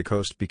living near the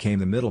coast became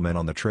the middlemen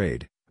on the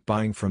trade,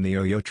 buying from the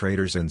Oyo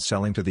traders and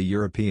selling to the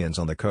Europeans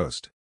on the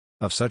coast.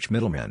 Of such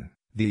middlemen,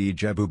 the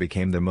Ijebu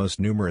became the most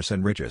numerous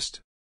and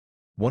richest.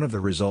 One of the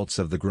results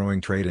of the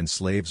growing trade in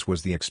slaves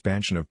was the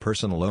expansion of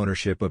personal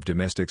ownership of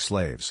domestic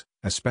slaves,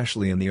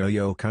 especially in the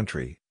Oyo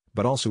country,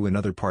 but also in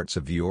other parts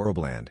of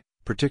Yorubaland,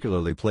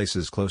 particularly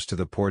places close to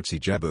the ports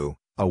Ijebu,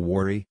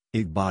 Awari,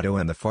 Igbodo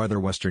and the farther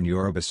western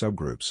Yoruba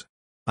subgroups.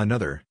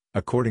 Another,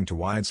 according to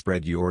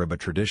widespread Yoruba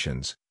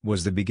traditions,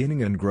 was the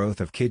beginning and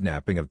growth of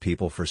kidnapping of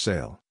people for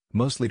sale,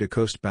 mostly to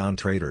coast-bound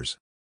traders.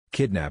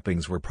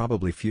 Kidnappings were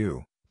probably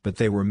few, but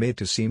they were made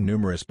to seem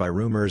numerous by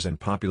rumors and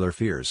popular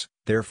fears.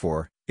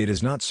 Therefore, it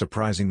is not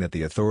surprising that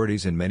the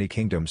authorities in many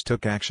kingdoms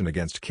took action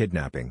against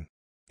kidnapping.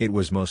 It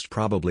was most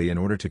probably in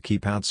order to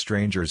keep out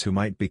strangers who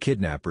might be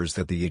kidnappers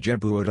that the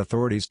Ijebuote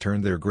authorities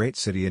turned their great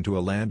city into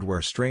a land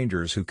where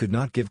strangers who could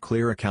not give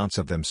clear accounts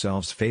of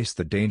themselves faced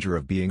the danger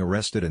of being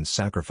arrested and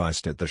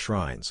sacrificed at the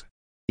shrines.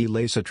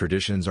 Ile-Ife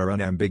traditions are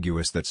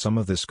unambiguous that some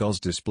of the skulls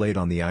displayed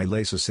on the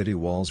Ile-Ife city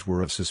walls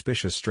were of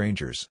suspicious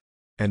strangers.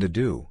 And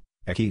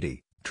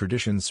Akiti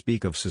traditions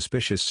speak of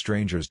suspicious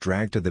strangers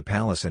dragged to the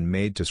palace and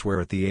made to swear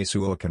at the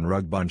Asuokan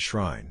Rugbun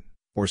shrine,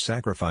 or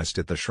sacrificed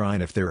at the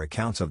shrine if their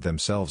accounts of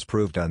themselves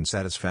proved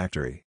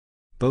unsatisfactory.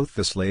 Both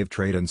the slave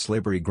trade and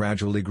slavery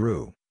gradually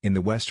grew, in the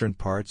western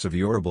parts of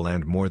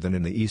Yorubaland more than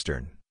in the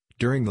eastern,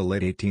 during the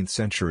late 18th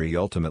century,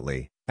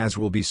 ultimately, as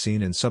will be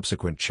seen in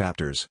subsequent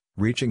chapters,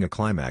 reaching a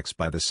climax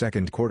by the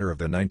second quarter of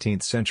the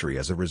 19th century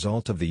as a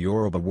result of the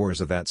Yoruba wars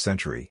of that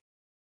century.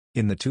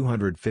 In the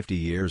 250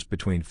 years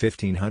between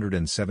 1500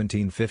 and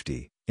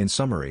 1750, in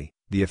summary,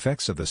 the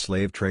effects of the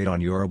slave trade on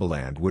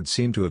Yorubaland would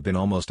seem to have been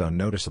almost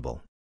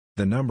unnoticeable.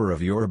 The number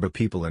of Yoruba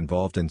people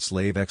involved in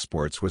slave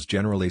exports was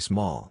generally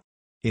small.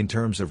 In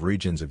terms of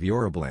regions of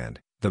Yorubaland,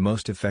 the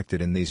most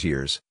affected in these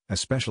years,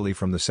 especially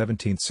from the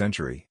 17th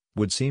century,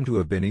 would seem to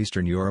have been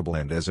eastern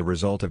Yorubaland as a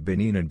result of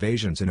Benin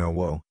invasions in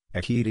Owo,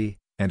 Akiti,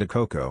 and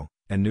Akoko,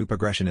 and new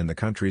progression in the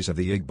countries of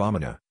the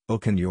Igbamina,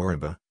 Okan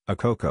Yoruba,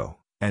 Akoko,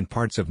 and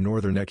parts of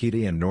northern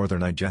Akiti and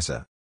northern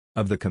Ijesa.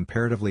 Of the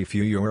comparatively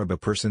few Yoruba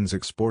persons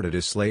exported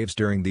as slaves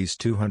during these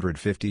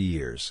 250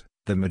 years,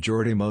 the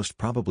majority most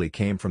probably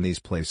came from these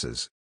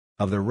places.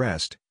 Of the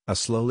rest, A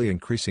slowly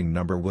increasing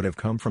number would have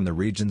come from the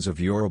regions of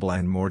Yoruba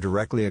and more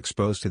directly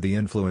exposed to the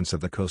influence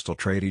of the coastal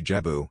trade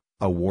Ijebu,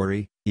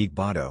 Awori,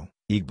 Igbado,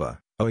 Igba,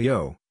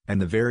 Oyo,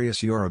 and the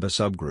various Yoruba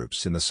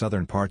subgroups in the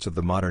southern parts of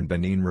the modern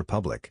Benin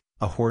Republic,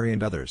 Ahori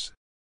and others.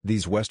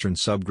 These western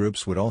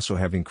subgroups would also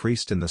have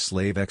increased in the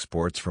slave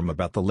exports from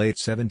about the late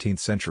 17th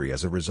century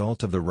as a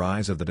result of the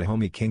rise of the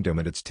Dahomey Kingdom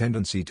and its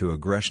tendency to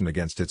aggression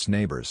against its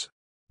neighbors.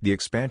 The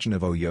expansion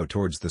of Oyo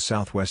towards the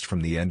southwest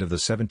from the end of the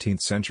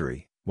 17th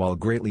century, while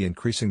greatly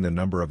increasing the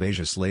number of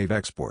Asia slave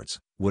exports,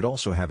 would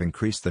also have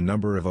increased the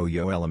number of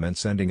Oyo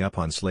elements ending up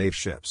on slave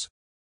ships.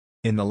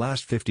 In the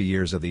last 50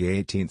 years of the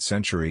 18th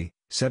century,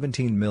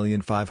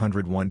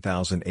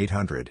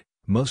 17,501,800,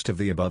 most of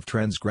the above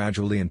trends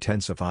gradually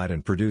intensified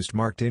and produced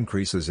marked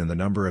increases in the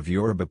number of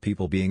Yoruba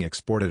people being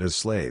exported as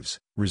slaves,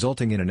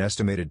 resulting in an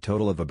estimated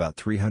total of about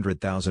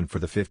 300,000 for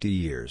the 50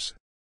 years.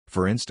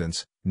 For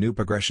instance, new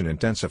progression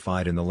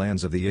intensified in the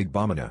lands of the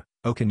Igbamina,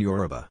 Okan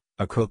Yoruba,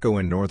 Akoko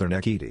and northern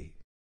Ekiti.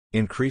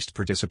 Increased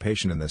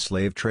participation in the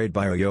slave trade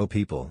by Oyo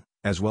people,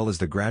 as well as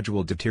the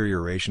gradual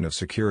deterioration of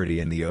security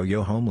in the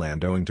Oyo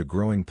homeland owing to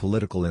growing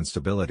political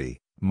instability,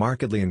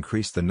 markedly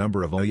increased the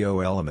number of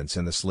Oyo elements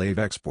in the slave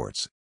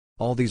exports.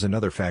 All these and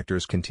other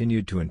factors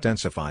continued to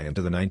intensify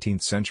into the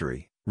 19th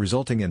century,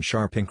 resulting in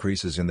sharp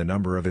increases in the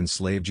number of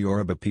enslaved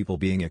Yoruba people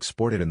being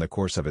exported in the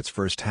course of its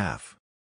first half.